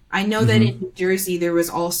 I know that in New Jersey, there was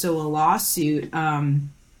also a lawsuit.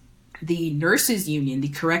 The nurses union, the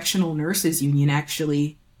correctional nurses union,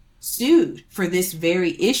 actually sued for this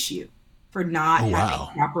very issue, for not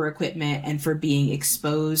having proper equipment and for being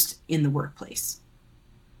exposed in the workplace.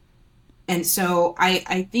 And so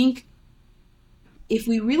I think if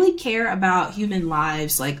we really care about human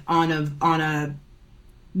lives, like on a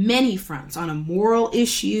many fronts, on a moral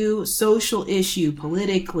issue, social issue,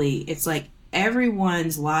 politically. It's like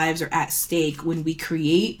everyone's lives are at stake when we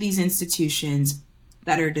create these institutions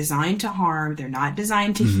that are designed to harm. They're not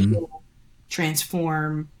designed to heal,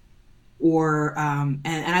 transform, or and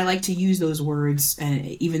I like to use those words, and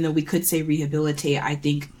even though we could say rehabilitate, I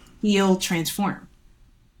think heal, transform.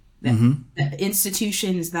 The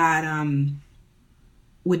institutions that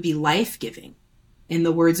would be life-giving, in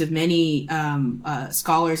the words of many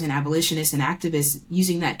scholars and abolitionists and activists,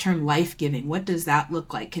 using that term life-giving. What does that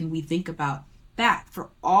look like? Can we think about that for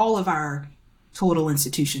all of our total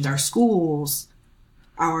institutions, our schools,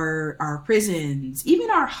 our prisons,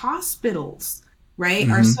 even our hospitals, right,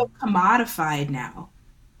 are so commodified now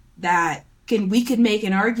that we could make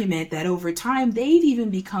an argument that over time they've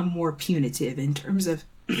even become more punitive in terms of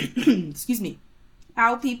excuse me,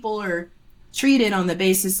 how people are treated on the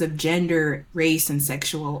basis of gender, race, and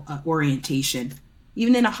sexual orientation.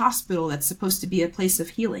 Even in a hospital that's supposed to be a place of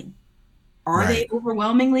healing. Are they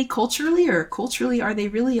overwhelmingly culturally, or culturally are they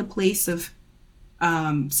really a place of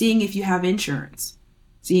seeing if you have insurance,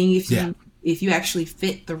 seeing if you actually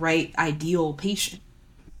fit the right ideal patient?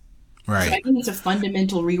 Right. So I think it's a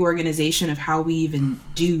fundamental reorganization of how we even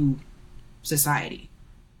do society.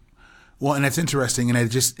 Well, and that's interesting, and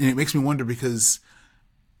it makes me wonder, because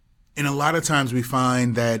in a lot of times we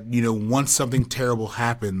find that, once something terrible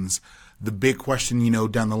happens, the big question,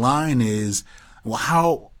 down the line is,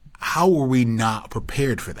 well, how were we not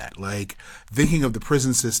prepared for that? Like, thinking of the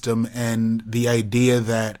prison system and the idea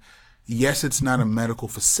that, yes, it's not a medical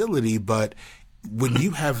facility, but when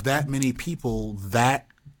you have that many people that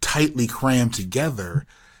tightly crammed together,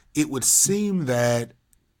 it would seem that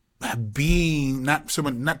being not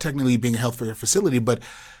technically being a healthcare facility, but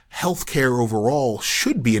healthcare overall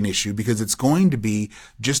should be an issue, because it's going to be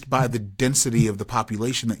just by the density of the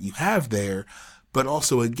population that you have there. But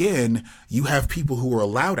also, again, you have people who are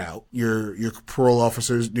allowed out, your parole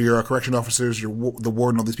officers, your correction officers, the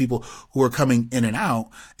warden, all these people who are coming in and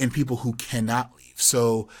out, and people who cannot leave.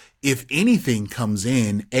 So if anything comes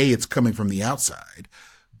in, A, it's coming from the outside,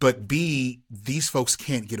 but B, these folks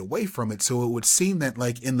can't get away from it. So it would seem that,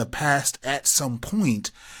 like, in the past, at some point,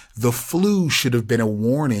 the flu should have been a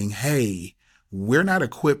warning. Hey, we're not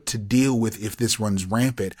equipped to deal with if this runs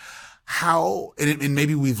rampant. How, and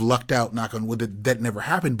maybe we've lucked out, knock on wood, that never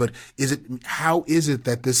happened, but how is it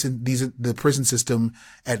that the prison system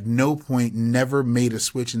at no point never made a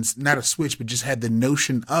switch, and not a switch, but just had the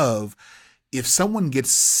notion of, if someone gets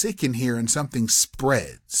sick in here and something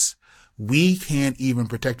spreads, we can't even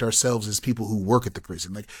protect ourselves as people who work at the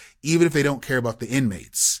prison. Like, even if they don't care about the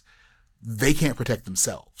inmates, they can't protect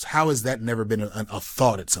themselves. How has that never been a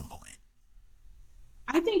thought at some point?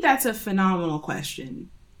 I think that's a phenomenal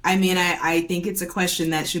question. I mean, I think it's a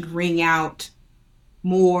question that should ring out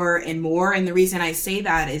more and more. And the reason I say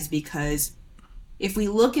that is because if we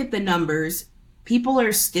look at the numbers, people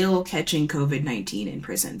are still catching COVID-19 in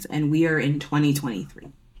prisons, and we are in 2023.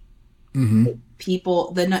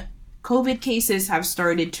 The COVID cases have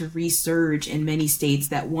started to resurge in many states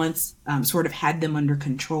that once sort of had them under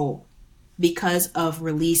control because of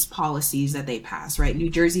release policies that they passed, right? New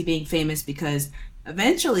Jersey being famous because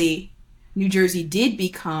eventually New Jersey did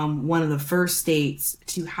become one of the first states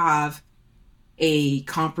to have a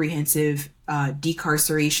comprehensive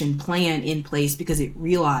decarceration plan in place, because it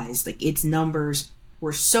realized, like, its numbers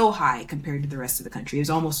were so high compared to the rest of the country. It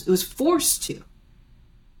was forced to.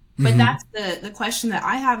 But that's the question that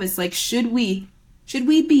I have, is like, should we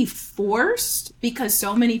be forced because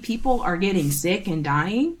so many people are getting sick and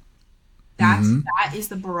dying? That is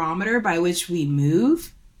the barometer by which we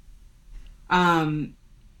move. I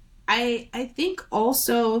think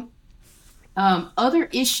also other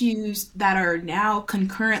issues that are now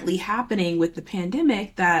concurrently happening with the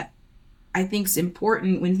pandemic that I think is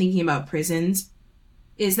important when thinking about prisons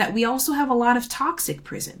is that we also have a lot of toxic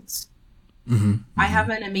prisons. I have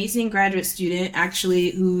an amazing graduate student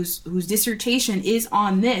actually whose dissertation is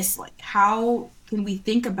on this. Like, how can we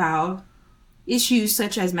think about issues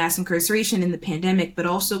such as mass incarceration in the pandemic, but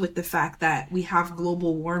also with the fact that we have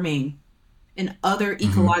global warming and other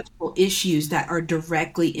ecological issues that are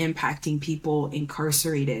directly impacting people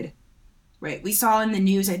incarcerated, right? We saw in the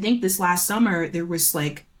news, I think this last summer, there was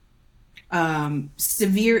like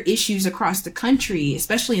severe issues across the country,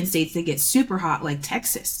 especially in states that get super hot like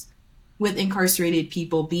Texas, with incarcerated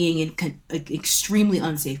people being in extremely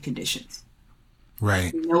unsafe conditions.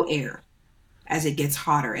 Right. No air as it gets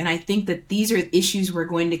hotter. And I think that these are issues we're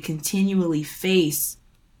going to continually face.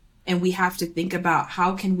 And we have to think about,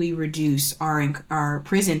 how can we reduce our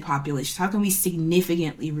prison populations? How can we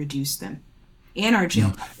significantly reduce them, and our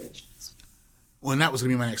jail populations? Well, and that was going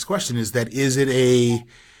to be my next question, is that is it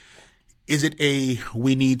a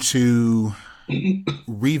we need to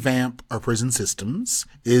revamp our prison systems?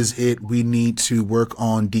 Is it we need to work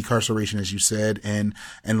on decarceration, as you said, and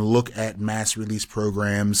look at mass release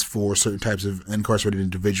programs for certain types of incarcerated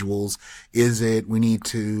individuals? Is it we need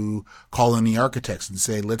to call in the architects and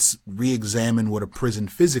say, let's re-examine what a prison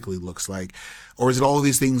physically looks like? Or is it all of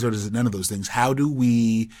these things, or is it none of those things? How do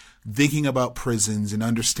we, thinking about prisons and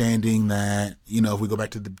understanding that, if we go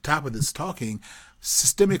back to the top of this talking,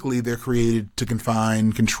 systemically, they're created to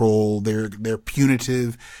confine, control. They're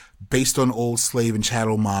punitive, based on old slave and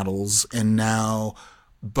chattel models, and now,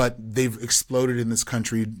 but they've exploded in this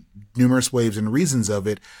country, numerous waves and reasons of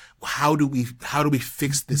it. How do we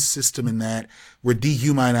fix this system in that we're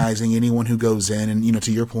dehumanizing anyone who goes in? And,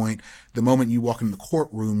 to your point, the moment you walk in the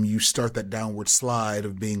courtroom, you start that downward slide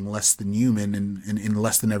of being less than human and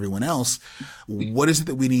less than everyone else. What is it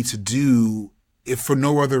that we need to do, if for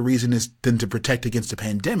no other reason than to protect against a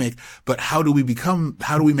pandemic? But how do we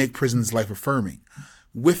make prisons life affirming,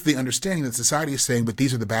 with the understanding that society is saying, but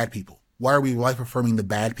these are the bad people. Why are we life affirming the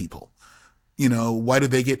bad people? Why do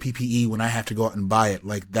they get PPE when I have to go out and buy it?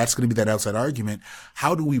 Like, that's going to be that outside argument.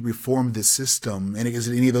 How do we reform this system? And is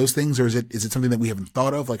it any of those things, or is it something that we haven't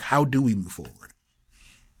thought of? Like, how do we move forward?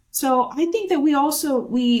 So I think that we also,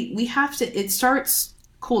 we have to, it starts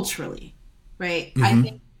culturally, right? Mm-hmm. I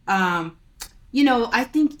think, I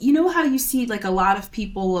think, how you see like a lot of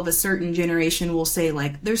people of a certain generation will say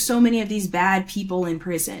like, there's so many of these bad people in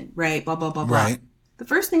prison, right? Blah, blah, blah, blah. Right. The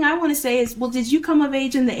first thing I want to say is, well, did you come of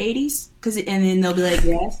age in the 80s? And then they'll be like,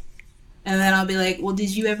 yes. And then I'll be like, well,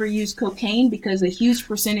 did you ever use cocaine? Because a huge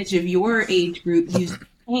percentage of your age group used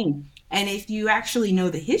cocaine. And if you actually know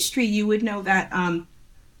the history, you would know that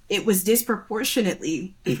it was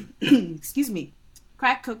disproportionately,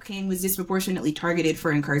 crack cocaine was disproportionately targeted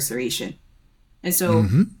for incarceration. And so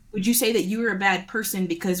would you say that you were a bad person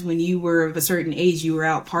because when you were of a certain age, you were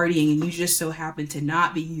out partying and you just so happened to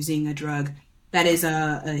not be using a drug that is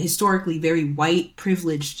a historically very white,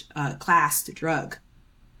 privileged classed drug,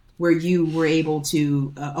 where you were able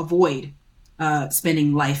to avoid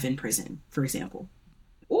spending life in prison, for example?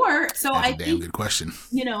 Or so That's I a damn think, good question.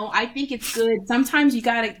 I think it's good. Sometimes you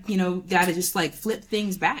gotta just like flip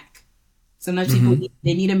things back. Sometimes people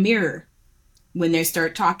they need a mirror when they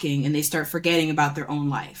start talking and they start forgetting about their own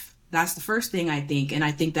life. That's the first thing I think, and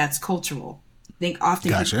I think that's cultural. I think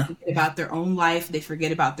often people forget about their own life. They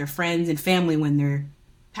forget about their friends and family when they're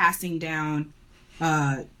passing down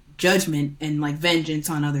judgment and like vengeance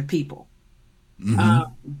on other people.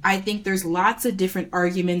 I think there's lots of different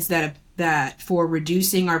arguments that for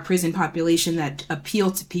reducing our prison population that appeal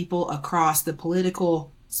to people across the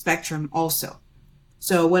political spectrum also.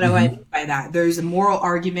 So what do I mean by that? There's a moral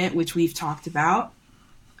argument, which we've talked about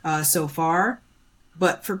so far.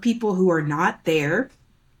 But for people who are not there,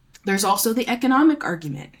 there's also the economic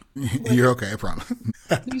argument. You're okay, I promise.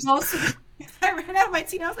 There's also, I ran out of my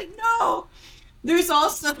tea. I was like, no. There's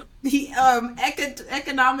also the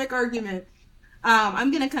economic argument.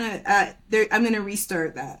 I'm gonna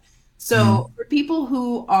restart that. So for people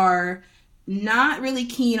who are not really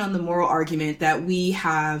keen on the moral argument that we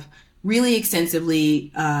have really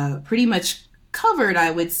extensively pretty much covered,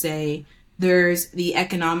 I would say there's the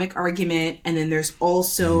economic argument, and then there's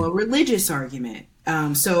also a religious argument.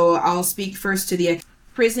 So I'll speak first to the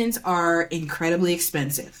prisons are incredibly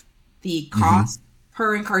expensive. The cost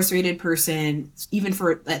per incarcerated person, even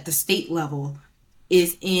at the state level,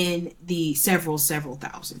 is in the several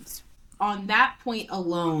thousands. On that point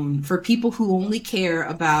alone, for people who only care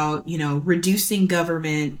about, reducing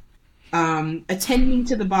government, attending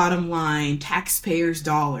to the bottom line, taxpayers'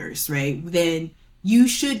 dollars, right? Then you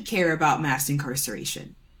should care about mass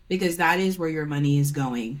incarceration, because that is where your money is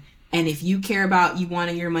going. And if you care about you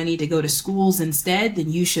wanting your money to go to schools instead, then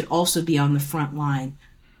you should also be on the front line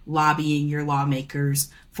lobbying your lawmakers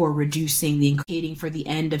for reducing advocating for the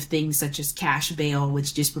end of things such as cash bail,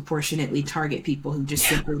 which disproportionately target people who just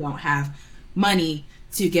simply don't have money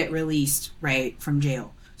to get released right from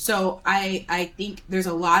jail. So I think there's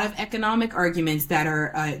a lot of economic arguments that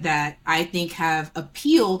are that I think have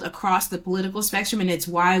appealed across the political spectrum, and it's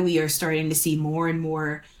why we are starting to see more and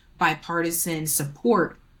more bipartisan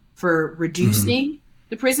support for reducing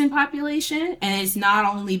the prison population. And it's not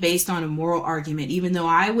only based on a moral argument, even though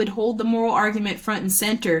I would hold the moral argument front and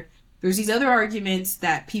center. There's these other arguments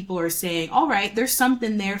that people are saying, all right, there's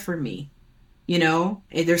something there for me.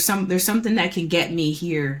 There's something that can get me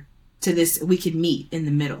here to this. We could meet in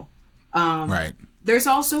the middle. Right. There's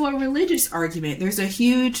also a religious argument. There's a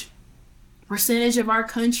huge percentage of our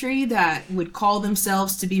country that would call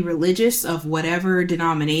themselves to be religious, of whatever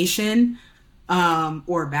denomination.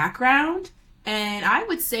 or background. And I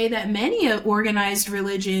would say that many organized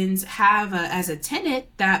religions have as a tenet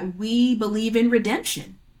that we believe in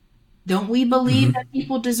redemption. Don't we believe that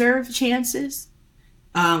people deserve chances?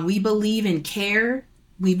 We believe in care.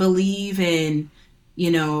 We believe in,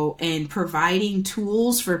 in providing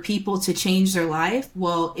tools for people to change their life.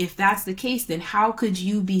 Well, if that's the case, then how could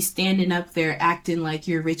you be standing up there acting like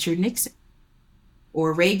you're Richard Nixon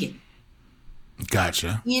or Reagan?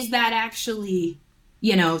 Gotcha. Is that actually,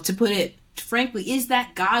 to put it frankly, is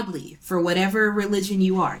that godly for whatever religion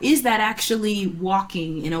you are? Is that actually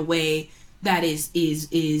walking in a way that is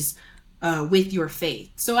with your faith?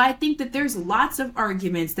 So I think that there's lots of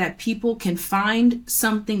arguments that people can find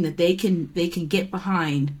something that they can get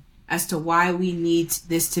behind as to why we need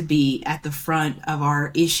this to be at the front of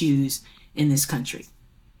our issues in this country.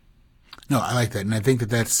 No, I like that, and I think that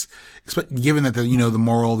that's given that the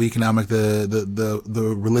moral, the economic,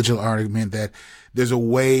 the religious argument, that there's a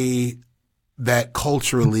way that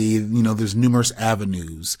culturally, there's numerous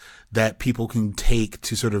avenues that people can take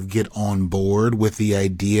to sort of get on board with the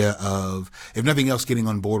idea of, if nothing else, getting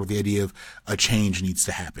on board with the idea of a change needs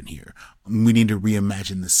to happen here. We need to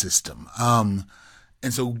reimagine the system.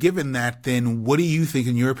 And so given that, then what do you think,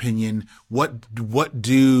 in your opinion, what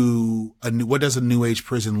does a new age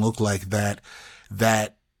prison look like that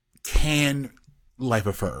can life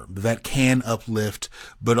affirm, that can uplift,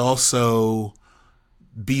 but also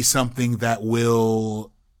be something that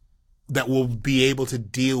will be able to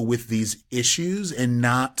deal with these issues and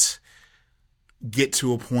not get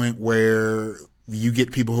to a point where you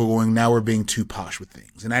get people who are going, now we're being too posh with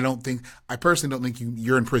things. And I personally don't think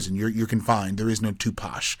you're in prison. You're confined. There is no too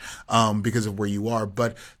posh, because of where you are,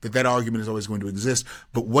 but that argument is always going to exist.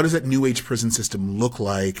 But what does that new age prison system look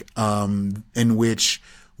like, in which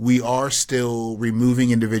we are still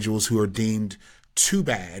removing individuals who are deemed too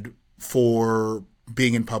bad for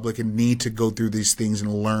being in public and need to go through these things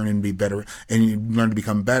and learn and be better and learn to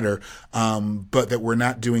become better. But that we're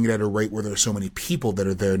not doing it at a rate where there are so many people that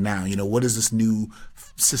are there now. What does this new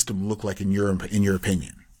system look like in your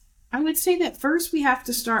opinion? I would say that first we have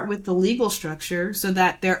to start with the legal structure, so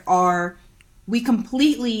that we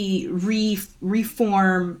completely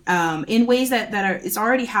reform in ways that are, it's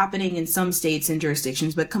already happening in some states and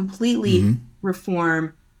jurisdictions, but completely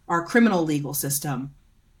reform our criminal legal system.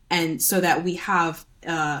 And so that we have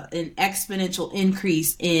an exponential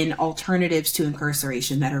increase in alternatives to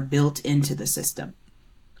incarceration that are built into the system.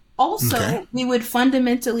 Also, we would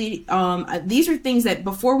fundamentally, these are things that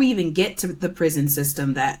before we even get to the prison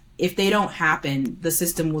system, that if they don't happen, the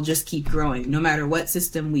system will just keep growing, no matter what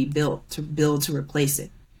system we build to replace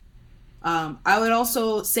it. I would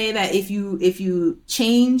also say that if you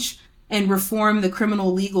change and reform the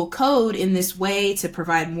criminal legal code in this way to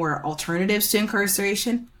provide more alternatives to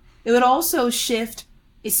incarceration, it would also shift,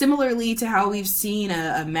 similarly to how we've seen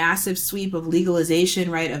a massive sweep of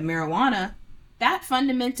legalization, right, of marijuana. That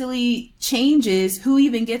fundamentally changes who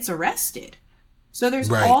even gets arrested. So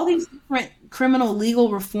there's all these different criminal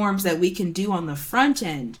legal reforms that we can do on the front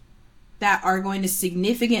end that are going to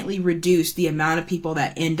significantly reduce the amount of people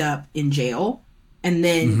that end up in jail and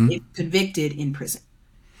then if convicted in prison.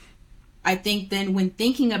 I think then when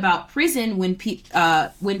thinking about prison, when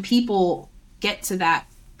people get to that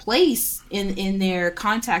place in their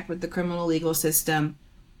contact with the criminal legal system,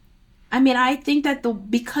 I think that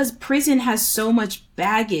because prison has so much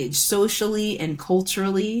baggage socially and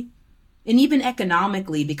culturally and even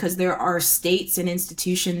economically, because there are states and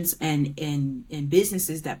institutions and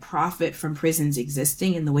businesses that profit from prisons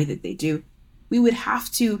existing in the way that they do, we would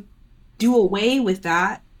have to do away with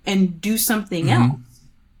that and do something else.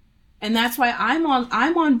 And that's why I'm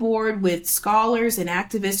on board with scholars and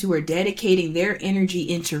activists who are dedicating their energy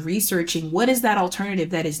into researching what is that alternative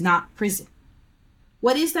that is not prison.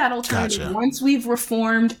 What is that alternative? Gotcha. Once we've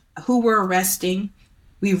reformed who we're arresting,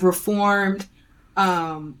 we've reformed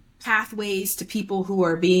pathways to people who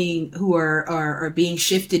are being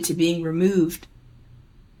shifted to being removed.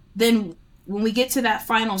 Then when we get to that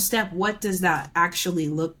final step, what does that actually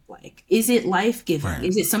look like? Is it life-giving? Right.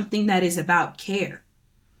 Is it something that is about care?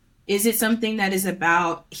 Is it something that is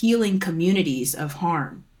about healing communities of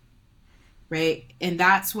harm? Right? And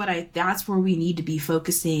that's where we need to be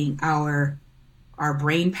focusing our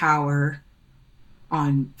brain power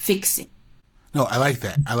on fixing. No, I like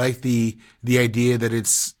that. I like the idea that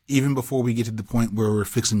it's, even before we get to the point where we're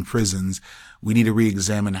fixing prisons, we need to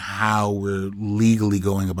re-examine how we're legally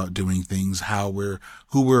going about doing things, who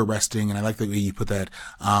we're arresting. And I like the way you put that.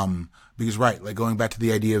 Because like going back to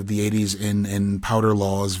the idea of the 80s and powder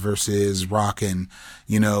laws versus rock, and,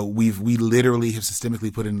 we literally have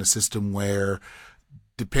systemically put in a system where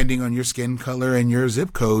depending on your skin color and your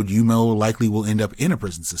zip code, you more likely will end up in a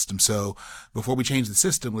prison system. So before we change the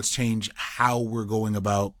system, let's change how we're going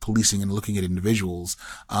about policing and looking at individuals.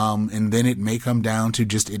 And then it may come down to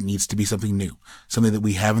just, it needs to be something new, something that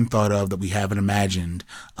we haven't thought of, that we haven't imagined,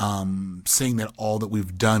 seeing that all that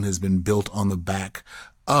we've done has been built on the back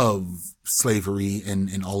of slavery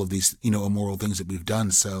and all of these, immoral things that we've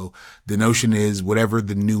done. So the notion is whatever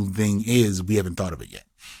the new thing is, we haven't thought of it yet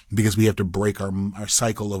because we have to break our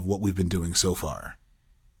cycle of what we've been doing so far.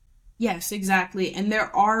 Yes, exactly. And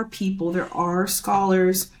there are people, there are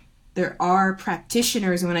scholars, there are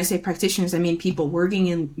practitioners. And when I say practitioners, I mean people working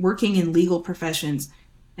in legal professions.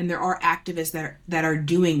 And there are activists that are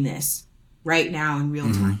doing this right now in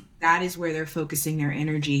real time. That is where they're focusing their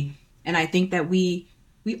energy. And I think that we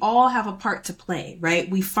all have a part to play, right?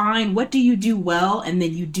 We find what do you do well, and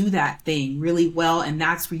then you do that thing really well, and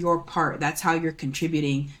that's your part. That's how you're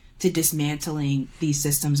contributing to dismantling these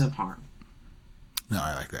systems of harm. No,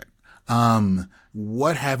 I like that.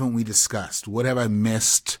 What haven't we discussed? What have I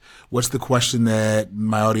missed? What's the question that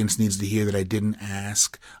my audience needs to hear that I didn't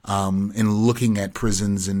ask, in looking at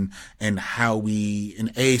prisons and how we,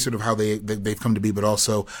 and sort of how they've come to be, but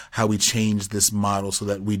also how we change this model so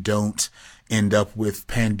that we don't end up with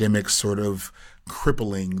pandemics sort of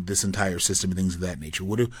crippling this entire system and things of that nature.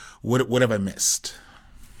 What have I missed?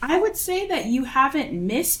 I would say that you haven't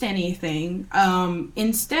missed anything.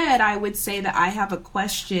 Instead, I would say that I have a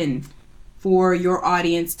question for your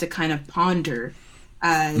audience to kind of ponder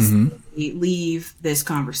as we leave this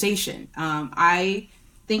conversation. I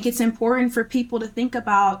think it's important for people to think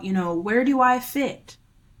about, where do I fit?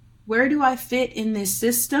 Where do I fit in this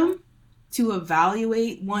system to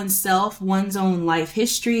evaluate oneself, one's own life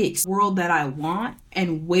history, world that I want,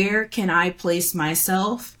 and where can I place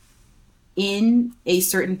myself in a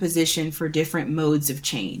certain position for different modes of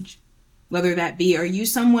change? Whether that be, are you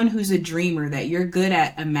someone who's a dreamer, that you're good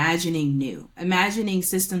at imagining new, imagining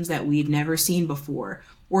systems that we've never seen before,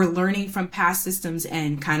 or learning from past systems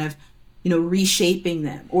and kind of, reshaping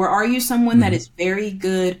them? Or are you someone that is very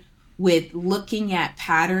good with looking at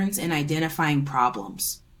patterns and identifying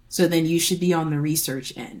problems? So then you should be on the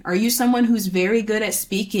research end. Are you someone who's very good at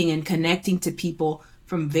speaking and connecting to people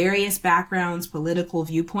from various backgrounds, political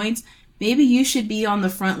viewpoints? Maybe you should be on the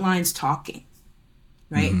front lines talking,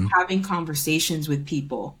 right? Having conversations with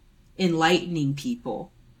people, enlightening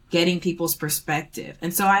people, getting people's perspective.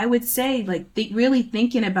 And so I would say, really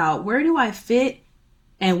thinking about, where do I fit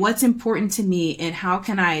and what's important to me, and how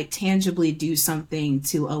can I tangibly do something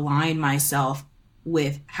to align myself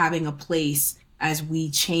with having a place as we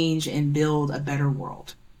change and build a better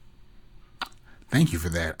world. Thank you for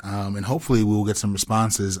that. And hopefully we will get some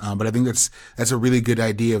responses. But I think that's a really good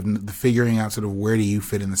idea of the figuring out sort of where do you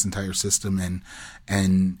fit in this entire system,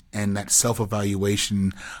 and that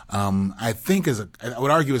self-evaluation. I think I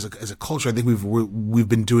would argue as a culture, I think we've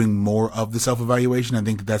been doing more of the self-evaluation. I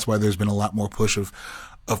think that's why there's been a lot more push of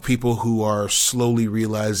people who are slowly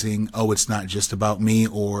realizing, oh, it's not just about me,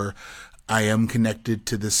 or I am connected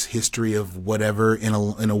to this history of whatever in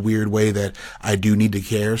a weird way that I do need to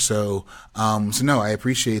care. So no, I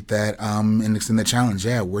appreciate that. And extend that challenge.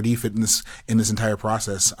 Yeah. Where do you fit in this entire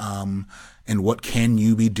process? And what can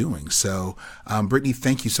you be doing? So, Brittany,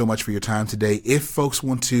 thank you so much for your time today. If folks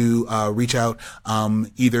want to reach out,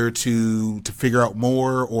 either to figure out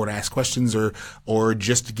more or to ask questions or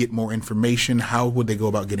just to get more information, how would they go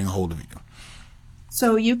about getting a hold of you?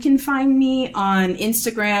 So you can find me on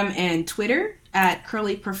Instagram and Twitter at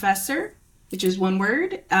Curly Professor, which is one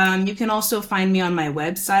word. You can also find me on my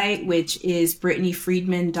website, which is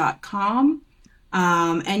brittanyfriedman.com.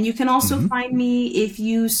 And you can also find me if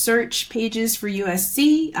you search pages for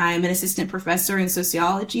USC. I'm an assistant professor in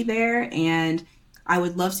sociology there, and I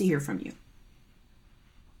would love to hear from you.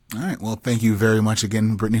 All right. Well, thank you very much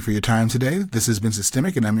again, Brittany, for your time today. This has been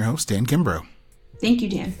Systemic, and I'm your host, Dan Kimbrough. Thank you,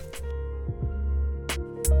 Dan.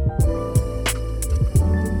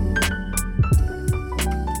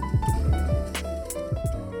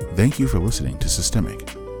 Thank you for listening to Systemic.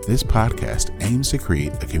 This podcast aims to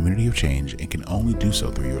create a community of change and can only do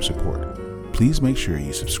so through your support. Please make sure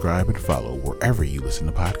you subscribe and follow wherever you listen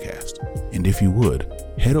to podcasts. And if you would,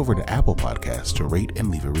 head over to Apple Podcasts to rate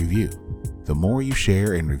and leave a review. The more you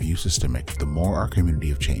share and review Systemic, the more our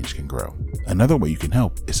community of change can grow. Another way you can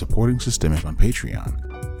help is supporting Systemic on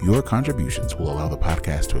Patreon. Your contributions will allow the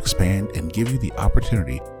podcast to expand and give you the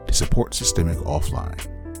opportunity to support Systemic offline.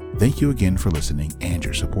 Thank you again for listening and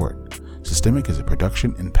your support. Systemic is a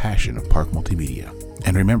production and passion of Park Multimedia.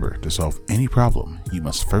 And remember, to solve any problem, you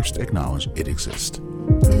must first acknowledge it exists.